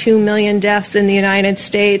 2.2 million deaths in the United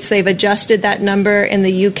States. They've adjusted that number in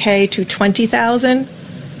the UK to 20,000.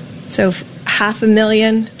 So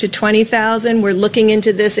 500,000 to 20,000. We're looking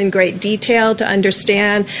into this in great detail to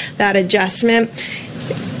understand that adjustment.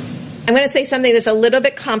 I'm going to say something that's a little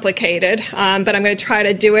bit complicated, but I'm going to try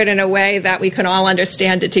to do it in a way that we can all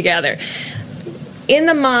understand it together. In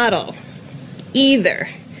the model, either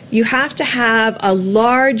you have to have a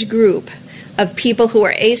large group of people who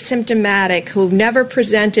are asymptomatic, who've never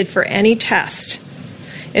presented for any test,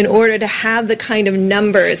 in order to have the kind of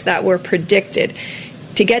numbers that were predicted.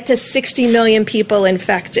 To get to 60 million people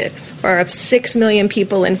infected, or 6 million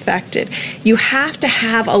people infected, you have to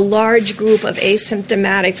have a large group of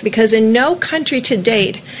asymptomatics, because in no country to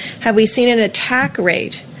date have we seen an attack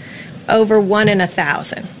rate over 1 in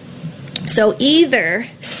 1,000. So either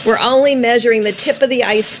we're only measuring the tip of the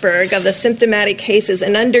iceberg of the symptomatic cases,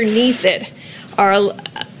 and underneath it are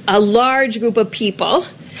a large group of people.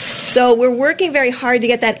 So we're working very hard to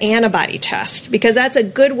get that antibody test, because that's a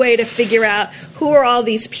good way to figure out who are all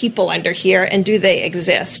these people under here and do they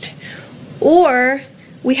exist. Or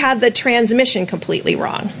we have the transmission completely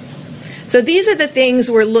wrong. So these are the things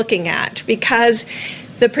we're looking at, because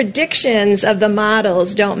the predictions of the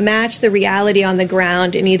models don't match the reality on the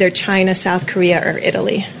ground in either China, South Korea, or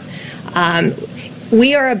Italy.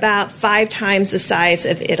 We are about 5 times the size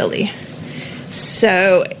of Italy.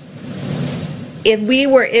 So if we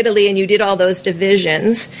were Italy and you did all those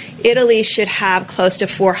divisions, Italy should have close to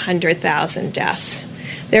 400,000 deaths.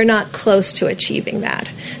 They're not close to achieving that.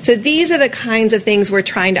 So these are the kinds of things we're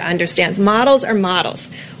trying to understand. Models are models.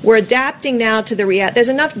 We're adapting now to the reality. There's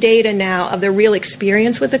enough data now of the real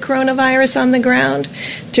experience with the coronavirus on the ground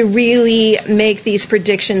to really make these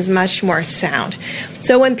predictions much more sound.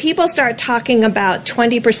 So when people start talking about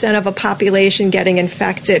 20% of a population getting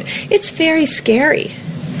infected, it's very scary.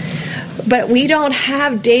 But we don't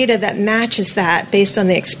have data that matches that based on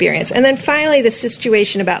the experience. And then finally, the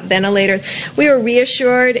situation about ventilators. We were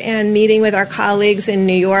reassured in meeting with our colleagues in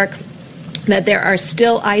New York that there are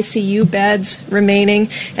still ICU beds remaining,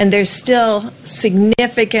 and there's still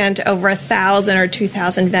significant over 1,000 or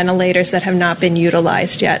 2,000 ventilators that have not been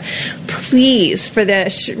utilized yet. Please, for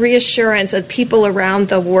the reassurance of people around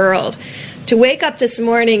the world, to wake up this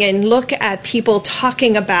morning and look at people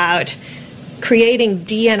talking about creating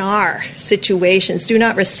DNR situations, do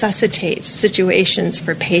not resuscitate situations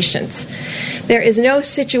for patients. There is no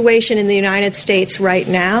situation in the United States right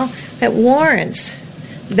now that warrants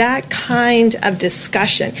that kind of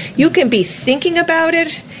discussion. You can be thinking about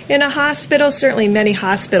it in a hospital. Certainly many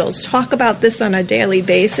hospitals talk about this on a daily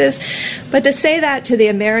basis. But to say that to the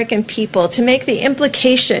American people, to make the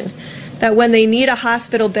implication that when they need a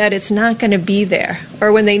hospital bed, it's not going to be there,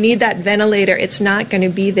 or when they need that ventilator, it's not going to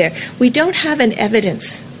be there. We don't have an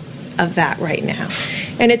evidence of that right now.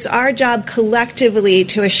 And it's our job collectively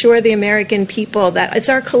to assure the American people that it's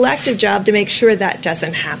our collective job to make sure that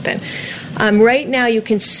doesn't happen. Right now, you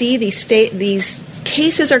can see these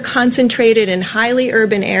cases are concentrated in highly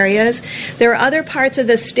urban areas. There are other parts of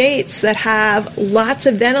the states that have lots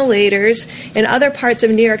of ventilators in other parts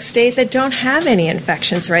of New York State that don't have any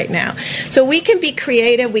infections right now. So we can be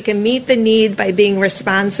creative. We can meet the need by being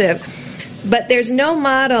responsive. But there's no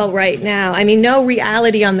model right now, no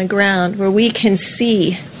reality on the ground where we can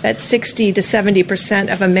see that 60 to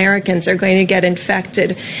 70% of Americans are going to get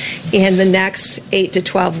infected in the next 8 to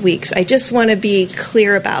 12 weeks. I just want to be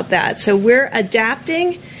clear about that. So we're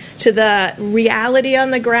adapting to the reality on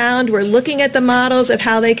the ground. We're looking at the models of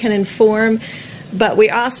how they can inform, but we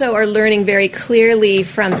also are learning very clearly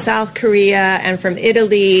from South Korea and from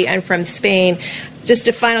Italy and from Spain. Just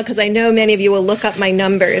a final, because I know many of you will look up my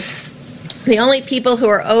numbers. The only people who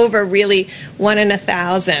are over really 1 in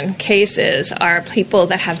 1,000 cases are people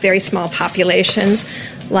that have very small populations,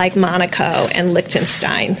 like Monaco and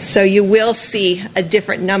Liechtenstein. So you will see a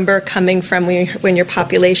different number coming from when your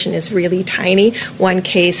population is really tiny. One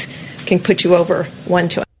case can put you over 1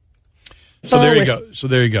 to. So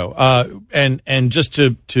there you go. And just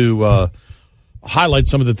to highlight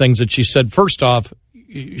some of the things that she said. First off,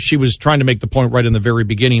 she was trying to make the point right in the very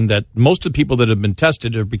beginning that most of the people that have been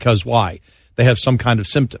tested are because why? They have some kind of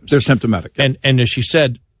symptoms. They're symptomatic. And as she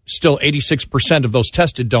said, still 86% of those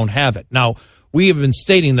tested don't have it. Now, we have been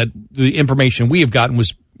stating that the information we have gotten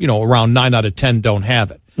was, around 9 out of 10 don't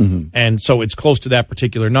have it. Mm-hmm. And so it's close to that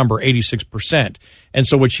particular number, 86%. And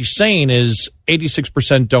so what she's saying is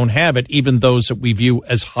 86% don't have it, even those that we view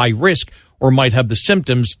as high risk or might have the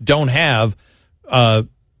symptoms don't have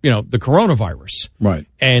the coronavirus. Right.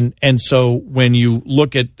 And so when you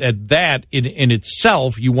look at that in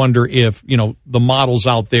itself, you wonder if, the models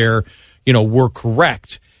out there, were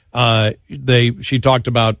correct. She talked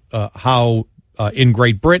about how in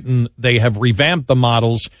Great Britain, they have revamped the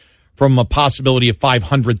models from a possibility of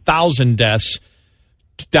 500,000 deaths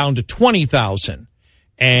down to 20,000.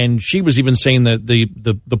 And she was even saying that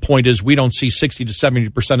the point is we don't see 60 to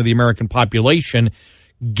 70% of the American population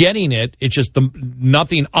getting it. It's just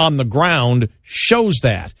nothing on the ground shows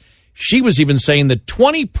that. She was even saying that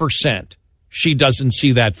 20%, she doesn't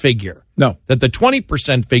see that figure. No. That the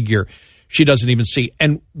 20% figure, she doesn't even see.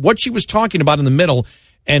 And what she was talking about in the middle,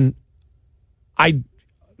 and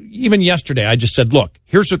even yesterday, I just said, look,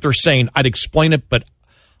 here's what they're saying. I'd explain it, but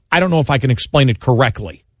I don't know if I can explain it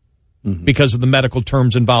correctly because of the medical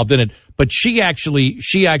terms involved in it. But she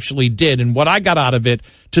actually did. And what I got out of it,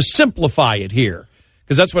 to simplify it here,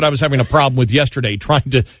 because that's what I was having a problem with yesterday, trying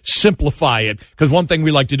to simplify it. Because one thing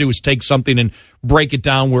we like to do is take something and break it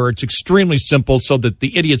down where it's extremely simple so that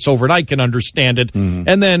the idiots overnight can understand it.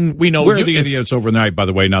 And then we know... We're the idiots overnight, by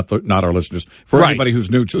the way, not our listeners. For anybody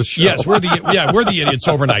who's new to the show. Yes, we're the idiots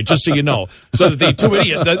overnight, just so you know. So that the two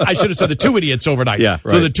idiots... I should have said the two idiots overnight. Yeah,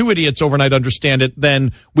 right. So the two idiots overnight understand it,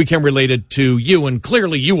 then we can relate it to you, and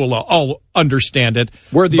clearly you will all understand it.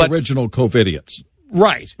 We're the original COVIDiots.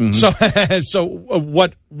 Right. So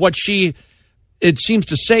what she, it seems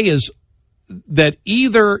to say is that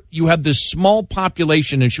either you have this small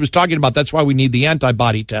population, and she was talking about that's why we need the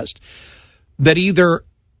antibody test, that either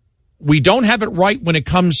we don't have it right when it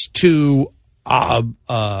comes to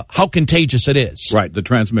how contagious it is. Right, the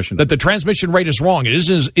transmission. That the transmission rate is wrong. It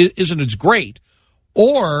isn't as great.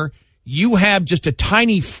 Or you have just a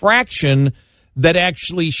tiny fraction that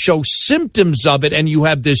actually show symptoms of it, and you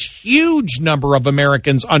have this huge number of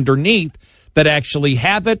Americans underneath that actually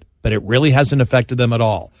have it, but it really hasn't affected them at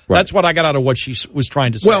all. Right. That's what I got out of what she was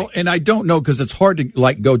trying to say. Well, and I don't know, because it's hard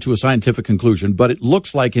to go to a scientific conclusion, but it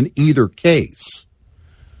looks like in either case,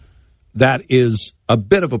 that is a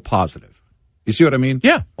bit of a positive. You see what I mean?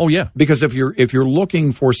 Yeah. Oh, yeah. Because if you're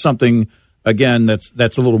looking for something, again,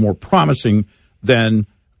 that's a little more promising, then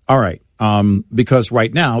all right. Because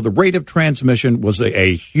right now, the rate of transmission was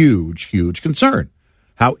a huge, huge concern.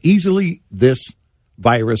 How easily this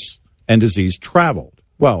virus and disease traveled.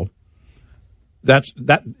 Well,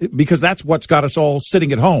 because that's what's got us all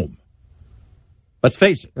sitting at home. Let's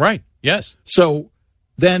face it. Right. Yes. So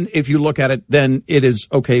then if you look at it, then it is,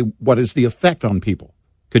 okay, what is the effect on people?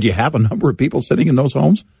 Could you have a number of people sitting in those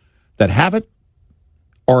homes that have it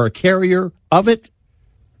or a carrier of it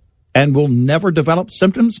and will never develop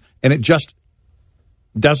symptoms, and it just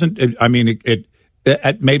doesn't? I mean,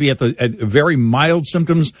 it maybe at very mild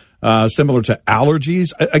symptoms, similar to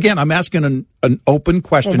allergies. Again, I'm asking an open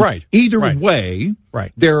question. Well, right. Either way,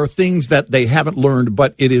 right. There are things that they haven't learned,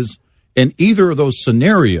 but it is in either of those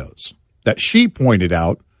scenarios that she pointed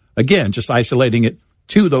out. Again, just isolating it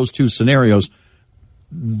to those two scenarios.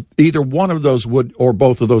 Either one of those would, or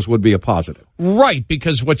both of those would be a positive. Right,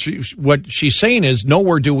 because what she's saying is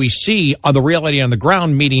nowhere do we see the reality on the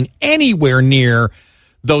ground meeting anywhere near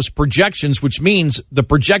those projections, which means the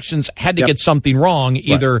projections had to get something wrong.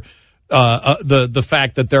 Either the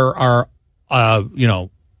fact that there are a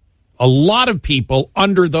lot of people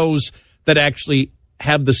under those that actually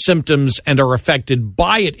have the symptoms and are affected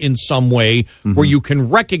by it in some way, where you can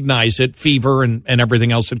recognize it, fever and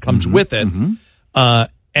everything else that comes with it.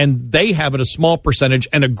 And they have it a small percentage,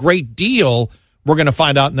 and a great deal we're going to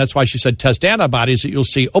find out, and that's why she said test antibodies, that you'll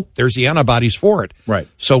see, there's the antibodies for it. Right.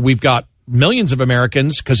 So we've got millions of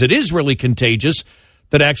Americans, because it is really contagious,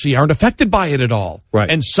 that actually aren't affected by it at all. Right.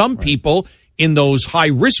 And some people in those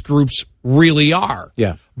high-risk groups really are.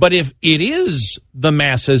 Yeah. But if it is the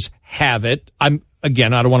masses have it, I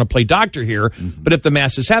don't want to play doctor here, but if the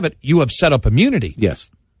masses have it, you have set up immunity. Yes.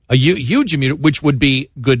 A huge immunity, which would be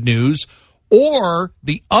good news. Or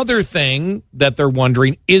the other thing that they're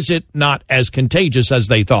wondering, is it not as contagious as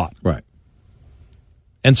they thought? Right.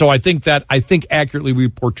 And so I think accurately we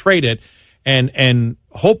portrayed it, and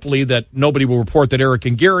hopefully that nobody will report that Eric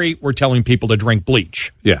and Gary were telling people to drink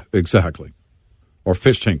bleach. Yeah, exactly. Or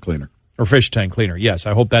fish tank cleaner. Or fish tank cleaner. Yes,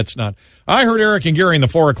 I hope that's not. I heard Eric and Gary in the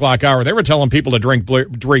 4 o'clock hour. They were telling people to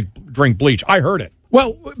drink bleach. I heard it.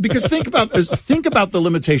 Well, because think about the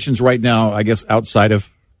limitations right now, I guess, outside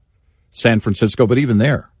of San Francisco, but even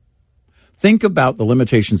there. Think about the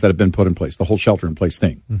limitations that have been put in place, the whole shelter-in-place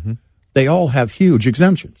thing. They all have huge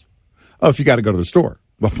exemptions. Oh, if you got to go to the store.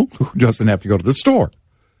 Well, who doesn't have to go to the store?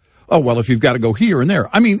 Oh, well, if you've got to go here and there.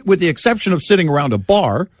 I mean, with the exception of sitting around a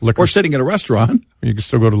bar or sitting in a restaurant. You can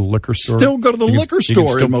still go to the liquor store. Still go to the liquor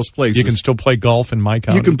store in most places. You can still play golf in my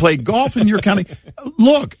county. You can play golf in your county.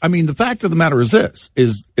 Look, I mean, the fact of the matter is this,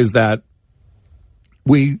 is that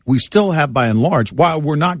we still have, by and large, while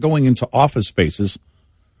we're not going into office spaces,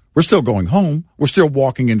 we're still going home. We're still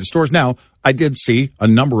walking into stores. Now, I did see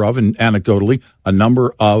and anecdotally, a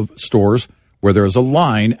number of stores where there's a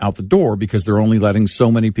line out the door because they're only letting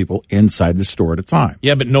so many people inside the store at a time.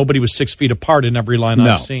 Yeah, but nobody was 6 feet apart in every line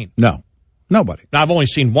I've seen. No, nobody. Now, I've only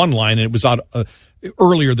seen one line, and it was out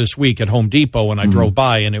earlier this week at Home Depot when I drove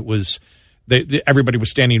by, and it was everybody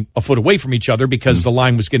was standing a foot away from each other because the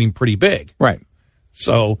line was getting pretty big. Right.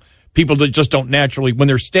 So people that just don't naturally, when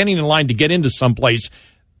they're standing in line to get into someplace,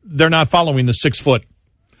 they're not following the 6 foot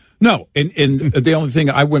No, and the only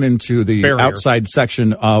thing, I went into the Barrier. outside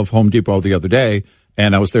section of Home Depot the other day,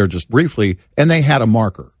 and I was there just briefly, and they had a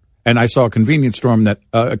marker. And I saw a convenience store that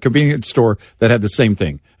had the same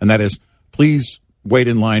thing, and that is, please wait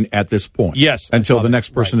in line at this point. Yes, until the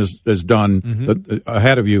next person is done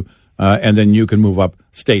ahead of you, and then you can move up.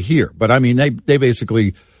 Stay here. But I mean, they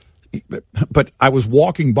basically. But I was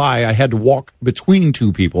walking by. I had to walk between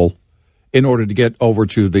two people in order to get over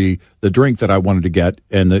to the drink that I wanted to get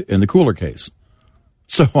in the cooler case.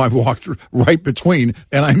 So I walked right between,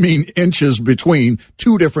 and I mean inches between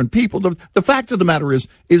two different people. The fact of the matter is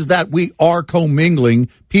that we are commingling.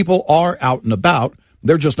 People are out and about.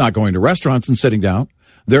 They're just not going to restaurants and sitting down.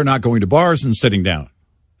 They're not going to bars and sitting down.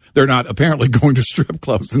 They're not apparently going to strip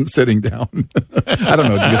clubs and sitting down. I don't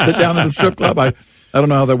know. Do you sit down at a strip club? I don't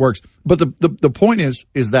know how that works. But the point is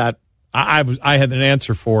that I had an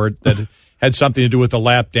answer for it that had something to do with the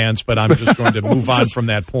lap dance, but I'm just going to move on from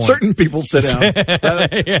that point. Certain people sit down.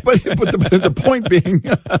 Yeah. But the point being,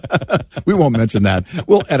 we won't mention that.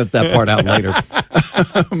 We'll edit that part out later.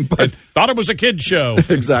 But thought it was a kid's show.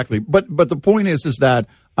 Exactly. But the point is that,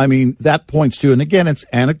 I mean, that points to, and again, it's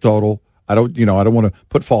anecdotal. I don't want to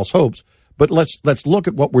put false hopes, but let's look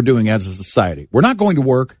at what we're doing as a society. We're not going to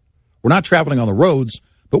work. We're not traveling on the roads.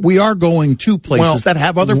 But we are going to places that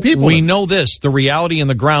have other people. We know this. The reality in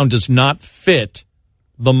the ground does not fit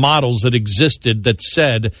the models that existed that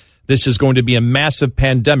said this is going to be a massive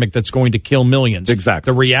pandemic that's going to kill millions.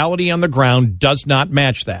 Exactly. The reality on the ground does not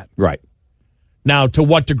match that. Right. Now, to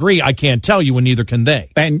what degree, I can't tell you, and neither can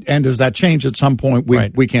they. And does that change at some point?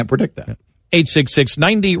 We can't predict that.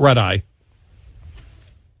 866-90-RED-EYE.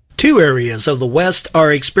 Two areas of the West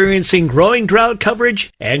are experiencing growing drought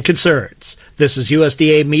coverage and concerns. This is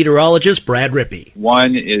USDA meteorologist Brad Rippey.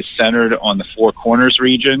 One is centered on the Four Corners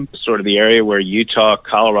region, sort of the area where Utah,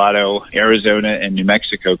 Colorado, Arizona, and New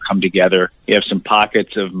Mexico come together. You have some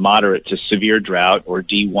pockets of moderate to severe drought, or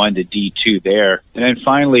D1 to D2 there. And then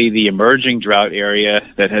finally, the emerging drought area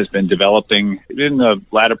that has been developing in the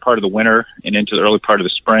latter part of the winter and into the early part of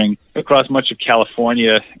the spring across much of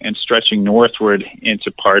California and stretching northward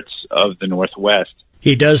into parts of the Northwest.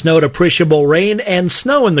 He does note appreciable rain and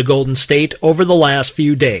snow in the Golden State over the last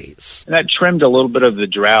few days. And that trimmed a little bit of the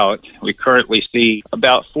drought. We currently see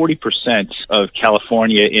about 40% of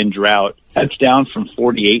California in drought. That's down from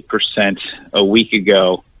 48% a week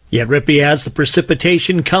ago. Yet Rippey adds the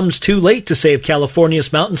precipitation comes too late to save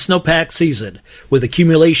California's mountain snowpack season, with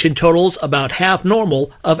accumulation totals about half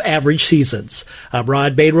normal of average seasons. I'm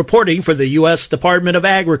Rod Bain reporting for the U.S. Department of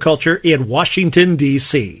Agriculture in Washington,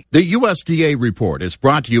 D.C. The USDA report is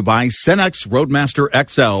brought to you by Cenex Roadmaster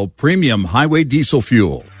XL Premium Highway Diesel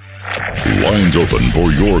Fuel. Lines open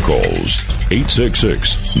for your calls.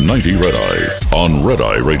 866-90-RED-EYE on Red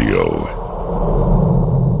Eye Radio.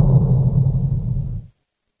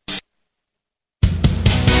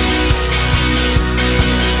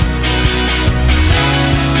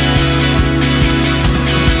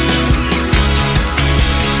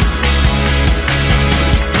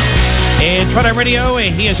 It's Red Eye Radio.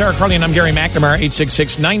 He is Eric Carly, and I'm Gary McNamara,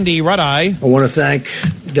 866-90-RED-EYE. I want to thank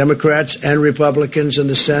Democrats and Republicans in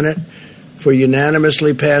the Senate for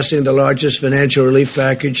unanimously passing the largest financial relief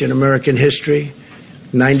package in American history,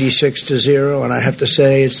 96-0. And I have to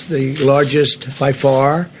say it's the largest by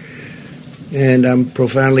far. And I'm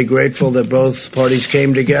profoundly grateful that both parties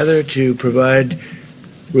came together to provide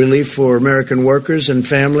relief for American workers and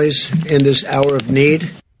families in this hour of need.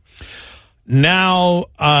 Now,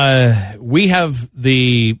 we have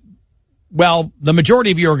the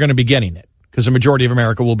majority of you are going to be getting it, because the majority of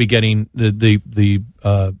America will be getting the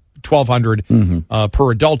 $1,200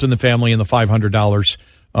 per adult in the family and the $500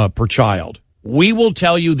 per child. We will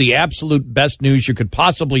tell you the absolute best news you could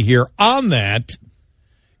possibly hear on that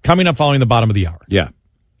coming up following the bottom of the hour. Yeah.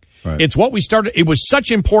 Right. It's what we started. It was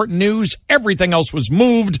such important news. Everything else was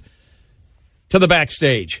moved to the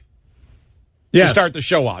backstage. Yes. To start the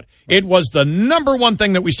show out. It was the number one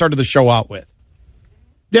thing that we started the show out with.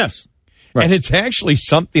 Yes. Right. And it's actually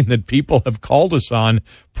something that people have called us on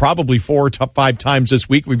probably 4 to 5 times this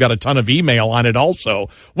week. We've got a ton of email on it also.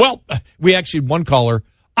 Well, we actually had one caller,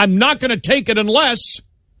 I'm not going to take it unless.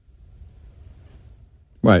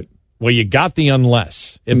 Right. Well, you got the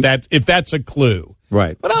unless, if that's a clue.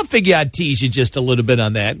 Right. But I'll figure I'd tease you just a little bit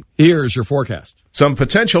on that. Here's your forecast. Some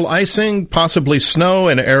potential icing, possibly snow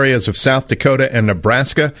in areas of South Dakota and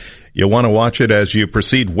Nebraska. You'll want to watch it as you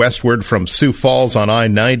proceed westward from Sioux Falls on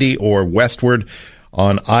I-90 or westward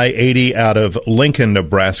on I-80 out of Lincoln,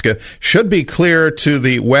 Nebraska. Should be clear to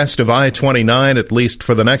the west of I-29, at least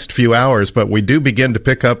for the next few hours, but we do begin to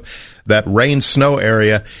pick up that rain-snow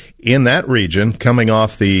area in that region coming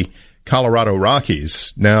off the Colorado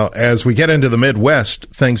Rockies. Now, as we get into the Midwest,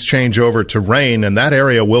 things change over to rain, and that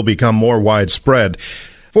area will become more widespread.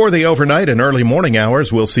 For the overnight and early morning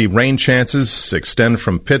hours, we'll see rain chances extend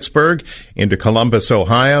from Pittsburgh into Columbus,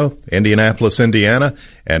 Ohio, Indianapolis, Indiana,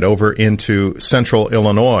 and over into central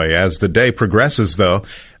Illinois. As the day progresses, though,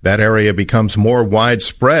 that area becomes more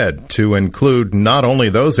widespread to include not only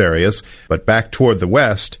those areas, but back toward the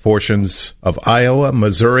west, portions of Iowa,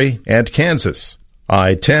 Missouri, and Kansas.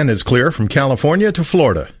 I-10 is clear from California to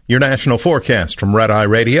Florida. Your national forecast from Red Eye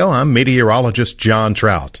Radio, I'm meteorologist John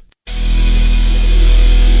Trout.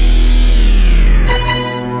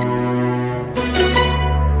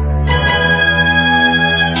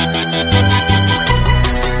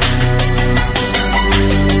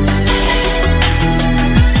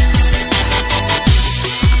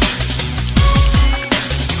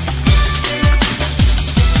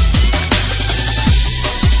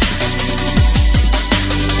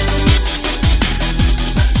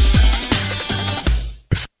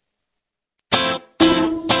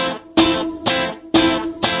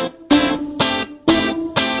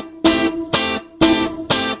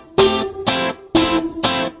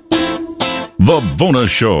 The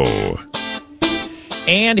Bonus Show.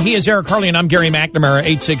 And he is Eric Harley, and I'm Gary McNamara,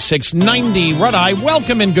 866-90 Red Eye.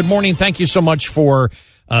 Welcome and good morning. Thank you so much for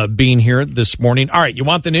being here this morning. All right, you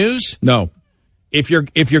want the news? No. If you're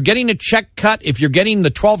getting a check cut, if you're getting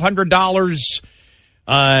the $1,200,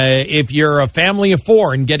 if you're a family of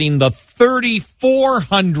four and getting the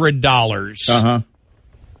 $3,400.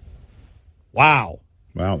 Wow.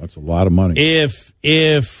 Wow, that's a lot of money. If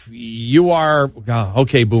you are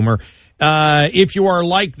okay, Boomer. If you are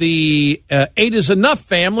like the 8 is Enough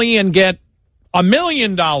family and get $1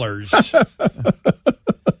 million.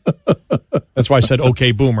 That's why I said,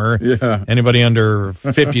 okay, Boomer. Yeah. Anybody under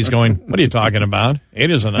 50 is going, what are you talking about?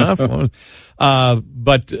 8 is enough.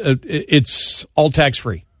 But it's all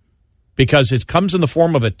tax-free because it comes in the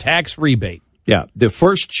form of a tax rebate. Yeah. The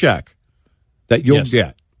first check that you'll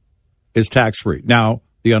get is tax-free. Now,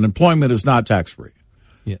 the unemployment is not tax-free.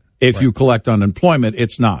 Yeah. If you collect unemployment,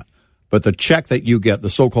 it's not. But the check that you get, the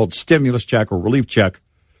so-called stimulus check or relief check,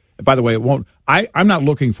 by the way, it won't. I'm not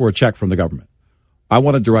looking for a check from the government. I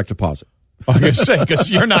want a direct deposit. I was going to say,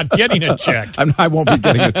 because you're not getting a check. I won't be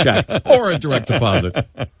getting a check or a direct deposit.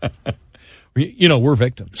 You know, we're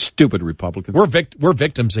victims. Stupid Republicans. We're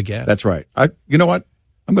victims again. That's right. You know what?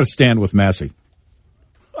 I'm going to stand with Massey.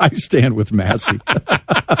 I stand with Massey.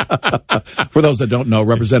 For those that don't know,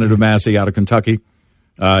 Representative Massey out of Kentucky,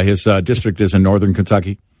 his district is in northern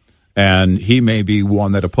Kentucky. And he may be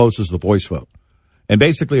one that opposes the voice vote. And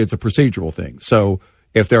basically, it's a procedural thing. So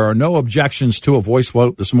if there are no objections to a voice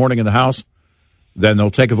vote this morning in the House, then they'll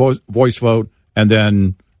take a voice vote, and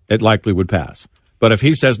then it likely would pass. But if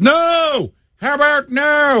he says, no, how about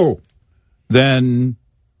no, then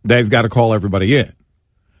they've got to call everybody in.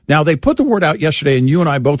 Now, they put the word out yesterday, and you and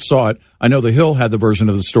I both saw it. I know The Hill had the version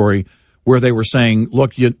of the story where they were saying,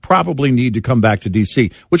 look, you probably need to come back to D.C.,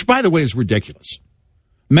 which, by the way, is ridiculous.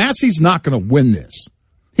 Massey's not going to win this.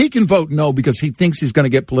 He can vote no because he thinks he's going to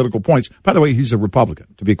get political points. By the way, he's a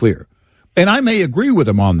Republican, to be clear. And I may agree with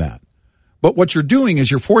him on that. But what you're doing is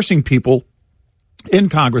you're forcing people in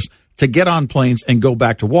Congress to get on planes and go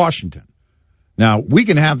back to Washington. Now, we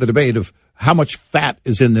can have the debate of how much fat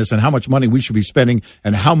is in this and how much money we should be spending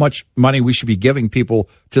and how much money we should be giving people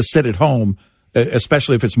to sit at home,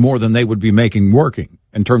 especially if it's more than they would be making working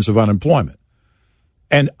in terms of unemployment.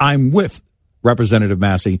 And I'm with Representative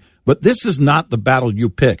Massey, but this is not the battle you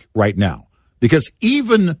pick right now, because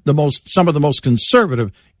even some of the most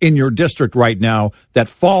conservative in your district right now that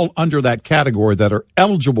fall under that category that are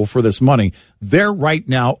eligible for this money, they're right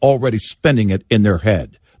now already spending it in their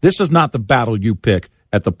head. This is not the battle you pick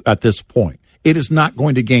at this point. It is not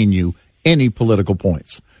going to gain you any political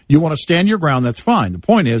points. You want to stand your ground, that's fine. The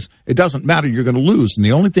point is, it doesn't matter. You're going to lose, and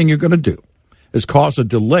the only thing you're going to do is cause a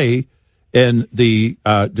delay in the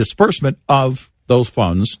disbursement of those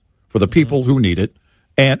funds for the people who need it.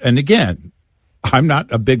 And again, I'm not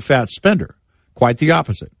a big fat spender. Quite the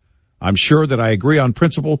opposite. I'm sure that I agree on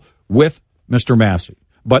principle with Mr. Massey.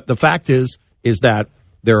 But the fact is that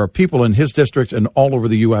there are people in his district and all over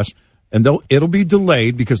the U.S., and it'll be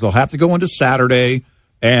delayed because they'll have to go into Saturday,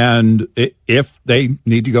 and if they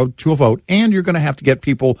need to go to a vote, and you're going to have to get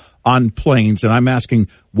people on planes. And I'm asking,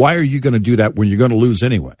 why are you going to do that when you're going to lose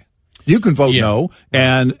anyway? You can vote no,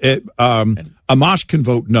 and Amash can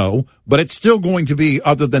vote no, but it's still going to be,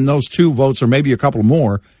 other than those 2 votes or maybe a couple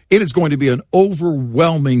more, it is going to be an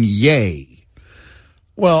overwhelming yay.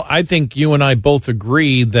 Well, I think you and I both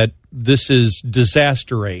agree that this is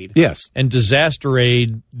disaster aid. Yes. And disaster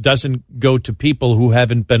aid doesn't go to people who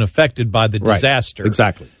haven't been affected by the disaster. Right.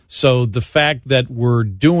 Exactly. So the fact that we're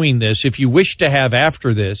doing this, if you wish to have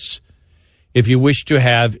after this, if you wish to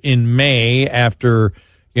have in May after,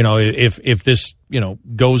 if this,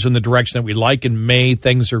 goes in the direction that we like in May,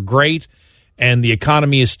 things are great, and the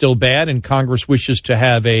economy is still bad, and Congress wishes to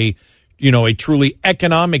have a truly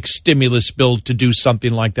economic stimulus bill to do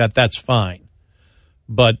something like that, that's fine.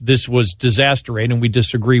 But this was disaster aid, and we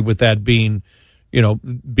disagree with that being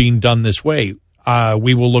done this way.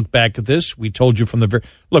 We will look back at this. We told you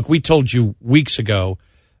we told you weeks ago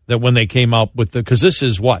that when they came out with because this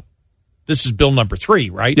is what? This is bill number 3,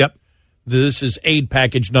 right? Yep. This is aid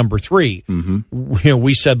package number 3. Mm-hmm.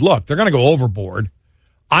 We said, look, they're going to go overboard.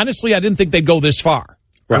 Honestly, I didn't think they'd go this far.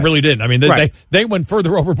 Right. I really didn't. I mean, they went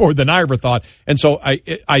further overboard than I ever thought. And so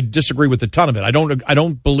I disagree with a ton of it. I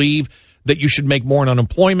don't believe that you should make more on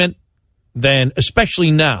unemployment than,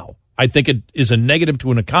 especially now. I think it is a negative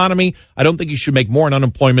to an economy. I don't think you should make more on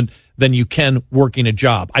unemployment than you can working a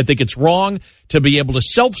job. I think it's wrong to be able to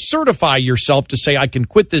self-certify yourself to say, I can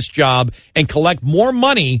quit this job and collect more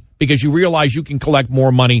money because you realize you can collect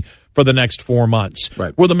more money for the next 4 months.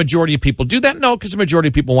 Right. Will the majority of people do that? No, because the majority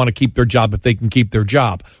of people want to keep their job if they can keep their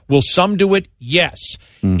job. Will some do it? Yes.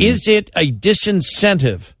 Mm-hmm. Is it a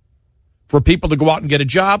disincentive for people to go out and get a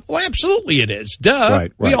job? Well, absolutely it is. Duh.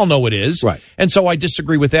 Right. We all know it is. Right. And so I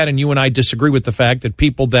disagree with that, and you and I disagree with the fact that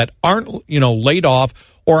people that aren't, laid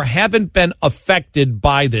off or haven't been affected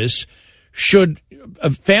by this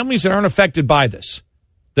families that aren't affected by this,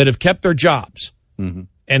 that have kept their jobs and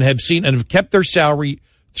have kept their salary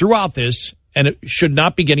throughout this, and it should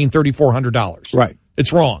not be getting $3,400. Right.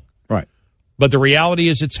 It's wrong. Right. But the reality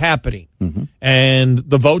is it's happening. Mm-hmm. And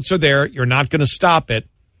the votes are there. You're not going to stop it.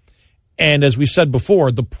 And as we've said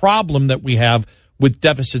before, the problem that we have with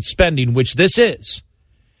deficit spending, which this is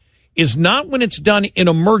not when it's done in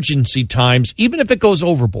emergency times, even if it goes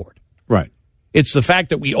overboard. Right. It's the fact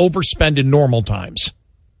that we overspend in normal times.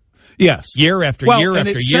 Yes. Year after year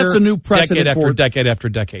after year. Sets a new precedent decade after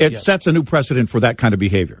decade. It sets a new precedent for that kind of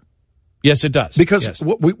behavior. Yes, it does. Because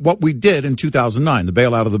what we did in 2009, the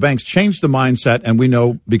bailout of the banks, changed the mindset, and we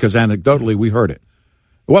know because anecdotally we heard it.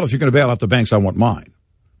 Well, if you're going to bail out the banks, I want mine.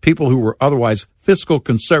 People who were otherwise fiscal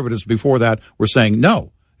conservatives before that were saying,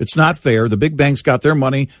 no, it's not fair. The big banks got their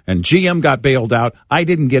money and GM got bailed out. I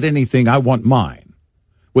didn't get anything. I want mine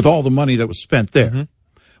with all the money that was spent there. Mm-hmm.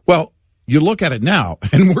 Well, you look at it now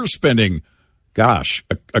and we're spending,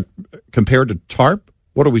 compared to TARP,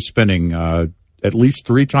 what are we spending? At least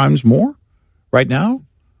 3 times more right now.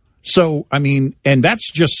 So, I mean, and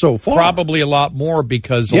that's just so far. Probably a lot more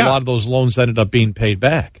because a lot of those loans ended up being paid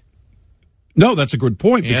back. No, that's a good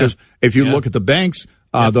point because if you look at the banks,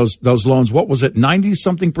 those loans, what was it?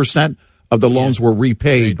 90-something% of the loans were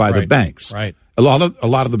repaid by the banks. Right. A lot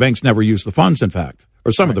of the banks never used the funds, in fact,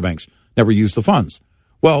 or some of the banks never used the funds.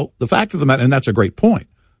 Well, the fact of the matter, and that's a great point.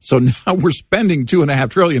 So now we're spending $2.5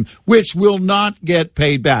 trillion, which will not get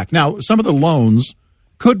paid back. Now, some of the loans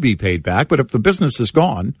could be paid back, but if the business is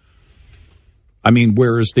gone,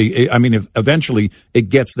 if eventually it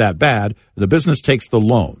gets that bad, the business takes the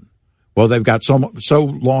loan. Well, they've got so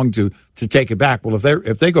long to take it back. Well,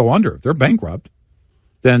 if they go under, if they're bankrupt,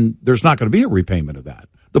 then there's not going to be a repayment of that.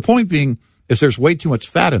 The point being is there's way too much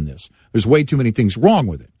fat in this. There's way too many things wrong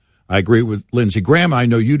with it. I agree with Lindsey Graham. I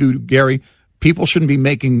know you do, Gary. People shouldn't be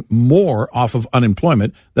making more off of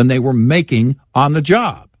unemployment than they were making on the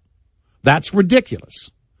job. That's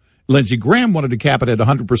ridiculous. Lindsey Graham wanted to cap it at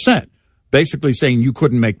 100%, basically saying you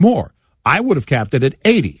couldn't make more. I would have capped it at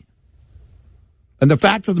 80%. And the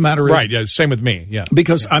fact of the matter is... Right, yeah, same with me, yeah.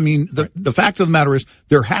 Because, the fact of the matter is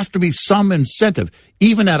there has to be some incentive.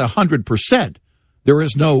 Even at 100%, there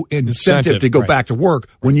is no incentive to go back to work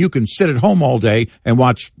when you can sit at home all day and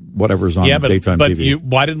watch whatever's on daytime TV.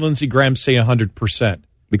 Why did Lindsey Graham say 100%?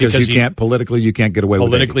 Because you can't get away with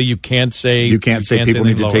it. Politically, you can't say people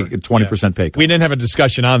need to take a 20% pay cut. We didn't have a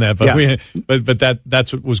discussion on that, but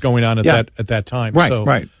that's what was going on at that time. Right,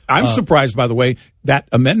 right. I'm surprised, by the way, that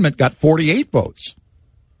amendment got 48 votes.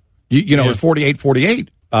 It was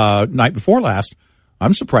 48-48 night before last.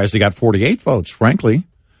 I'm surprised they got 48 votes, frankly.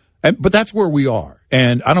 But that's where we are.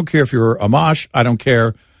 And I don't care if you're Amash. I don't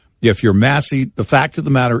care if you're Massey. The fact of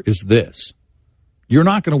the matter is this. You're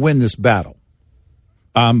not going to win this battle.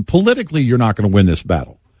 Politically, you're not going to win this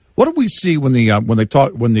battle. What did we see when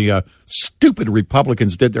the stupid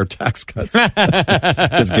Republicans did their tax cuts.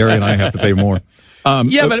 Because Gary and I have to pay more.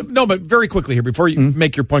 But very quickly here, before you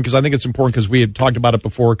make your point, because I think it's important, because we had talked about it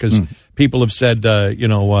before, because people have said,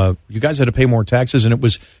 you guys had to pay more taxes, and it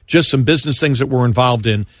was just some business things that we're involved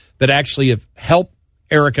in that actually have helped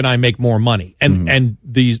Eric and I make more money. And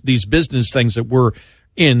these business things that we're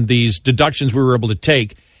in, these deductions we were able to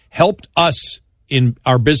take, helped us in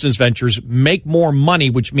our business ventures make more money,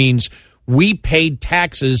 which means we paid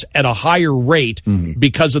taxes at a higher rate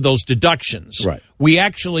because of those deductions. Right. We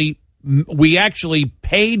actually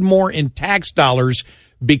paid more in tax dollars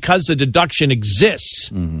because the deduction exists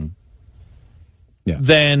than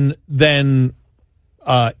if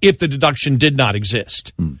the deduction did not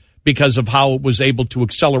exist, because of how it was able to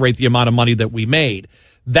accelerate the amount of money that we made.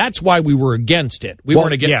 That's why we were against it. We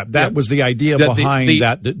weren't against. Yeah, that was the idea behind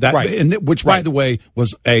that, right. And which, by the way,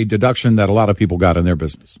 was a deduction that a lot of people got in their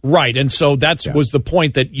business. Right, and so was the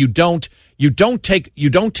point, that you don't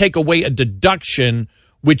take away a deduction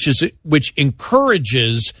which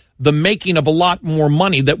encourages the making of a lot more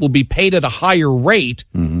money that will be paid at a higher rate,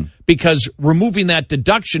 because removing that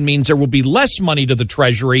deduction means there will be less money to the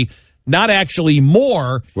Treasury, not actually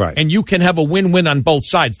more, right. And you can have a win-win on both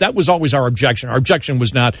sides. That was always our objection. Our objection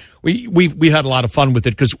was not, we had a lot of fun with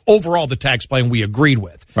it, because overall the tax plan we agreed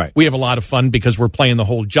with. Right. We have a lot of fun because we're playing the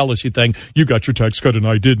whole jealousy thing. You got your tax cut and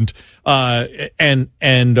I didn't.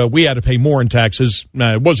 And we had to pay more in taxes.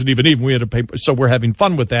 It wasn't even, we had to pay, so we're having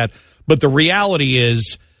fun with that. But the reality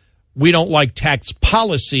is, we don't like tax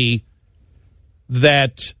policy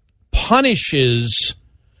that punishes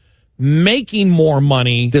making more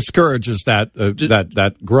money, discourages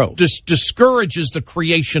that growth, discourages the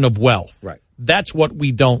creation of wealth. Right. That's what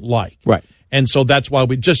we don't like. Right. And so that's why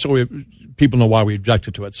people know why we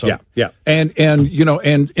objected to it. So yeah. And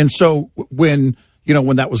so when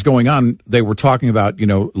that was going on, they were talking about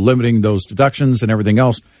limiting those deductions and everything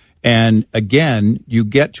else. And again, you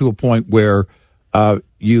get to a point where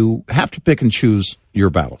you have to pick and choose your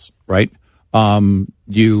battles. Right.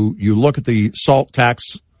 You look at the SALT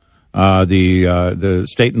tax. The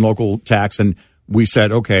state and local tax, and we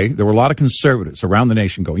said, okay, there were a lot of conservatives around the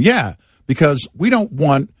nation going, yeah, because we don't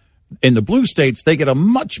want, in the blue states, they get a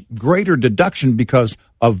much greater deduction because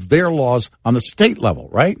of their laws on the state level,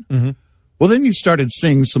 right? Well, then you started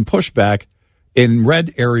seeing some pushback in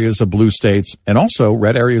red areas of blue states and also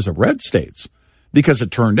red areas of red states, because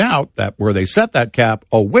it turned out that where they set that cap,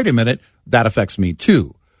 oh, wait a minute, that affects me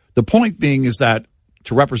too. The point being is that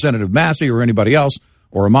to Representative Massey or anybody else,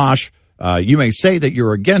 or Amash, you may say that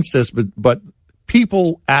you're against this, but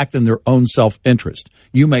people act in their own self-interest.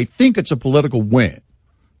 You may think it's a political win,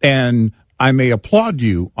 and I may applaud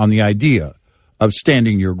you on the idea of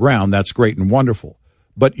standing your ground. That's great and wonderful,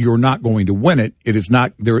 but you're not going to win it. It is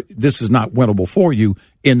not there. This is not winnable for you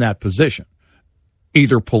in that position,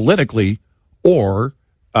 either politically or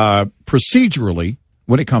procedurally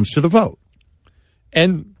when it comes to the vote.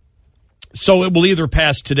 And so it will either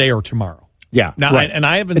pass today or tomorrow. Yeah. Now, right.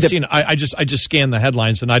 I haven't seen. I just scanned the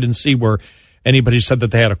headlines, and I didn't see where anybody said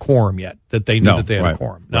that they had a quorum yet. That they knew that they had a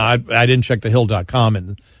quorum. No, I didn't check thehill.com,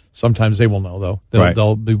 and sometimes they will know though.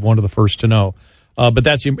 They'll be one of the first to know. But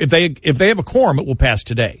that's if they have a quorum, it will pass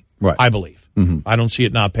today. Right. I believe. I don't see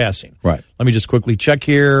it not passing. Right. Let me just quickly check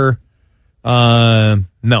here. No,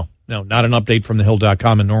 not an update from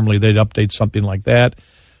thehill.com, and normally they'd update something like that.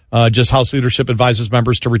 Just House leadership advises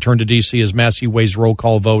members to return to D.C. as Massey weighs roll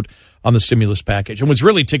call vote on the stimulus package. And what's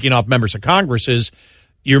really ticking off members of Congress is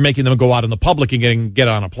you're making them go out in the public and get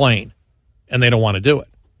on a plane, and they don't want to do it.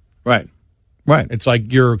 Right. It's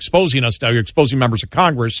like you're exposing us now. You're exposing members of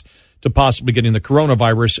Congress to possibly getting the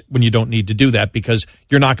coronavirus when you don't need to do that, because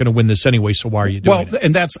you're not going to win this anyway, so why are you doing it?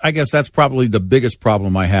 And I guess that's probably the biggest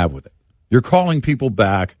problem I have with it. You're calling people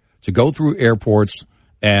back to go through airports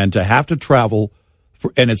and to have to travel,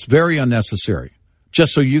 and it's very unnecessary,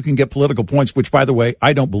 just so you can get political points, which, by the way,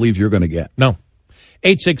 I don't believe you're going to get. No.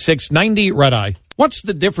 866-90-RED-EYE. What's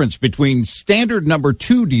the difference between standard number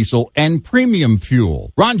 2 diesel and premium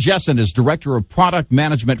fuel? Ron Jessen is Director of Product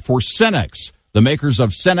Management for Cenex, the makers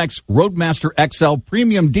of Cenex Roadmaster XL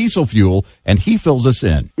Premium Diesel Fuel, and he fills us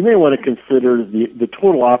in. You may want to consider the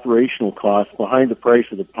total operational cost behind the price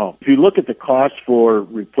of the pump. If you look at the cost for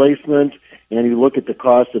replacement and you look at the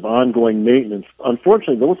cost of ongoing maintenance,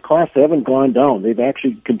 unfortunately, those costs haven't gone down. They've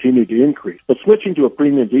actually continued to increase. But switching to a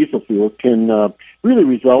premium diesel fuel can really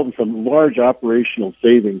result in some large operational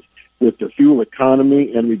savings with the fuel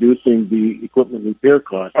economy and reducing the equipment repair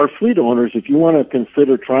costs. Our fleet owners, if you want to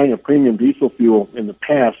consider trying a premium diesel fuel in the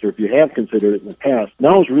past, or if you have considered it in the past,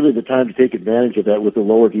 now is really the time to take advantage of that with the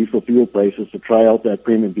lower diesel fuel prices to try out that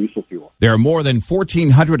premium diesel fuel. There are more than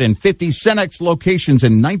 1,450 Cenex locations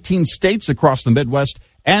in 19 states across the Midwest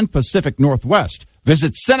and Pacific Northwest.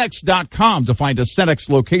 Visit Cenex.com to find a Cenex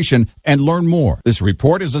location and learn more. This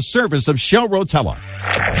report is a service of Shell Rotella.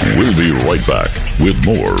 We'll be right back with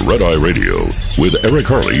more Red Eye Radio with Eric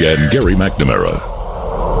Harley and Gary McNamara.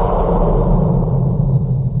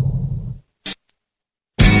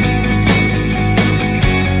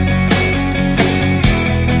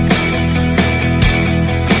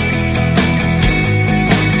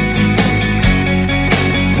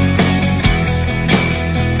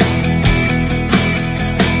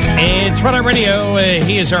 It's Red Eye Radio.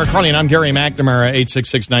 He is Eric Harley, and I'm Gary McNamara,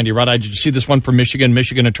 86690 Red Eye. Did you see this one from Michigan?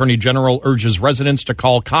 Michigan Attorney General urges residents to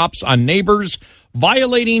call cops on neighbors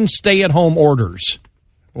violating stay-at-home orders.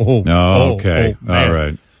 Okay. All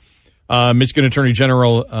right. Michigan Attorney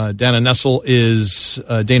General Dana Nessel is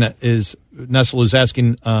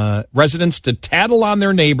asking residents to tattle on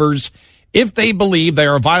their neighbors if they believe they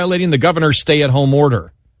are violating the governor's stay-at-home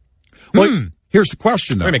order. Well, here's the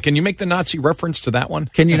question, though. Wait a minute, can you make the Nazi reference to that one?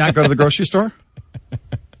 Can you not go to the grocery store?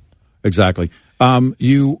 Exactly. Can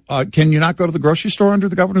you not go to the grocery store under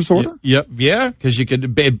the governor's order? Yeah, because you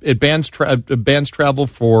could. It bans travel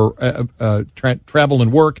for travel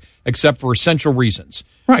and work except for essential reasons.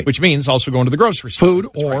 Right. Which means also going to the grocery store. Food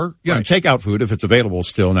or takeout food if it's available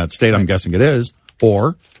still in that state. I'm guessing it is,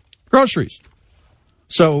 or groceries.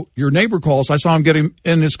 So your neighbor calls. I saw him getting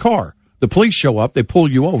in his car. The police show up. They pull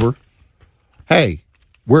you over. Hey,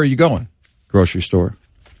 where are you going? Grocery store.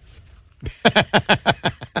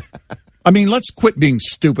 I mean, let's quit being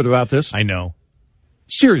stupid about this. I know.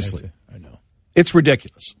 Seriously. I know. It's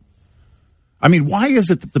ridiculous. I mean, why is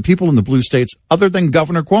it that the people in the blue states, other than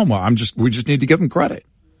Governor Cuomo, we just need to give him credit.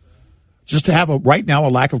 Just to have right now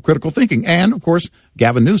a lack of critical thinking. And, of course,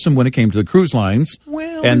 Gavin Newsom, when it came to the cruise lines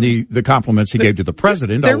and the compliments he gave to the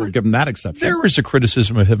president, I will give him that exception. There was a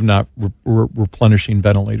criticism of him not replenishing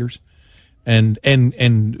ventilators. And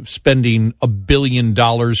spending $1 billion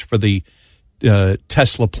for the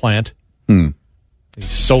Tesla plant, the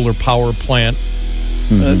solar power plant.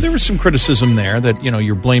 There was some criticism there that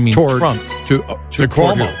you're blaming Trump to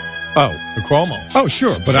Cuomo. To Cuomo. Oh,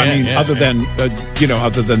 sure, but other than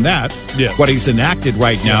that, what he's enacted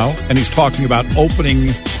right now, and he's talking about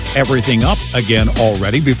opening everything up again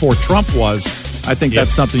already before Trump was. I think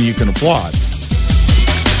that's something you can applaud.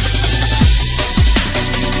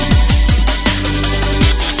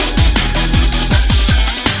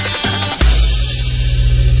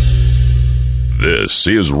 This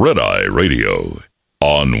is Red Eye Radio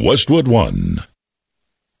on Westwood One.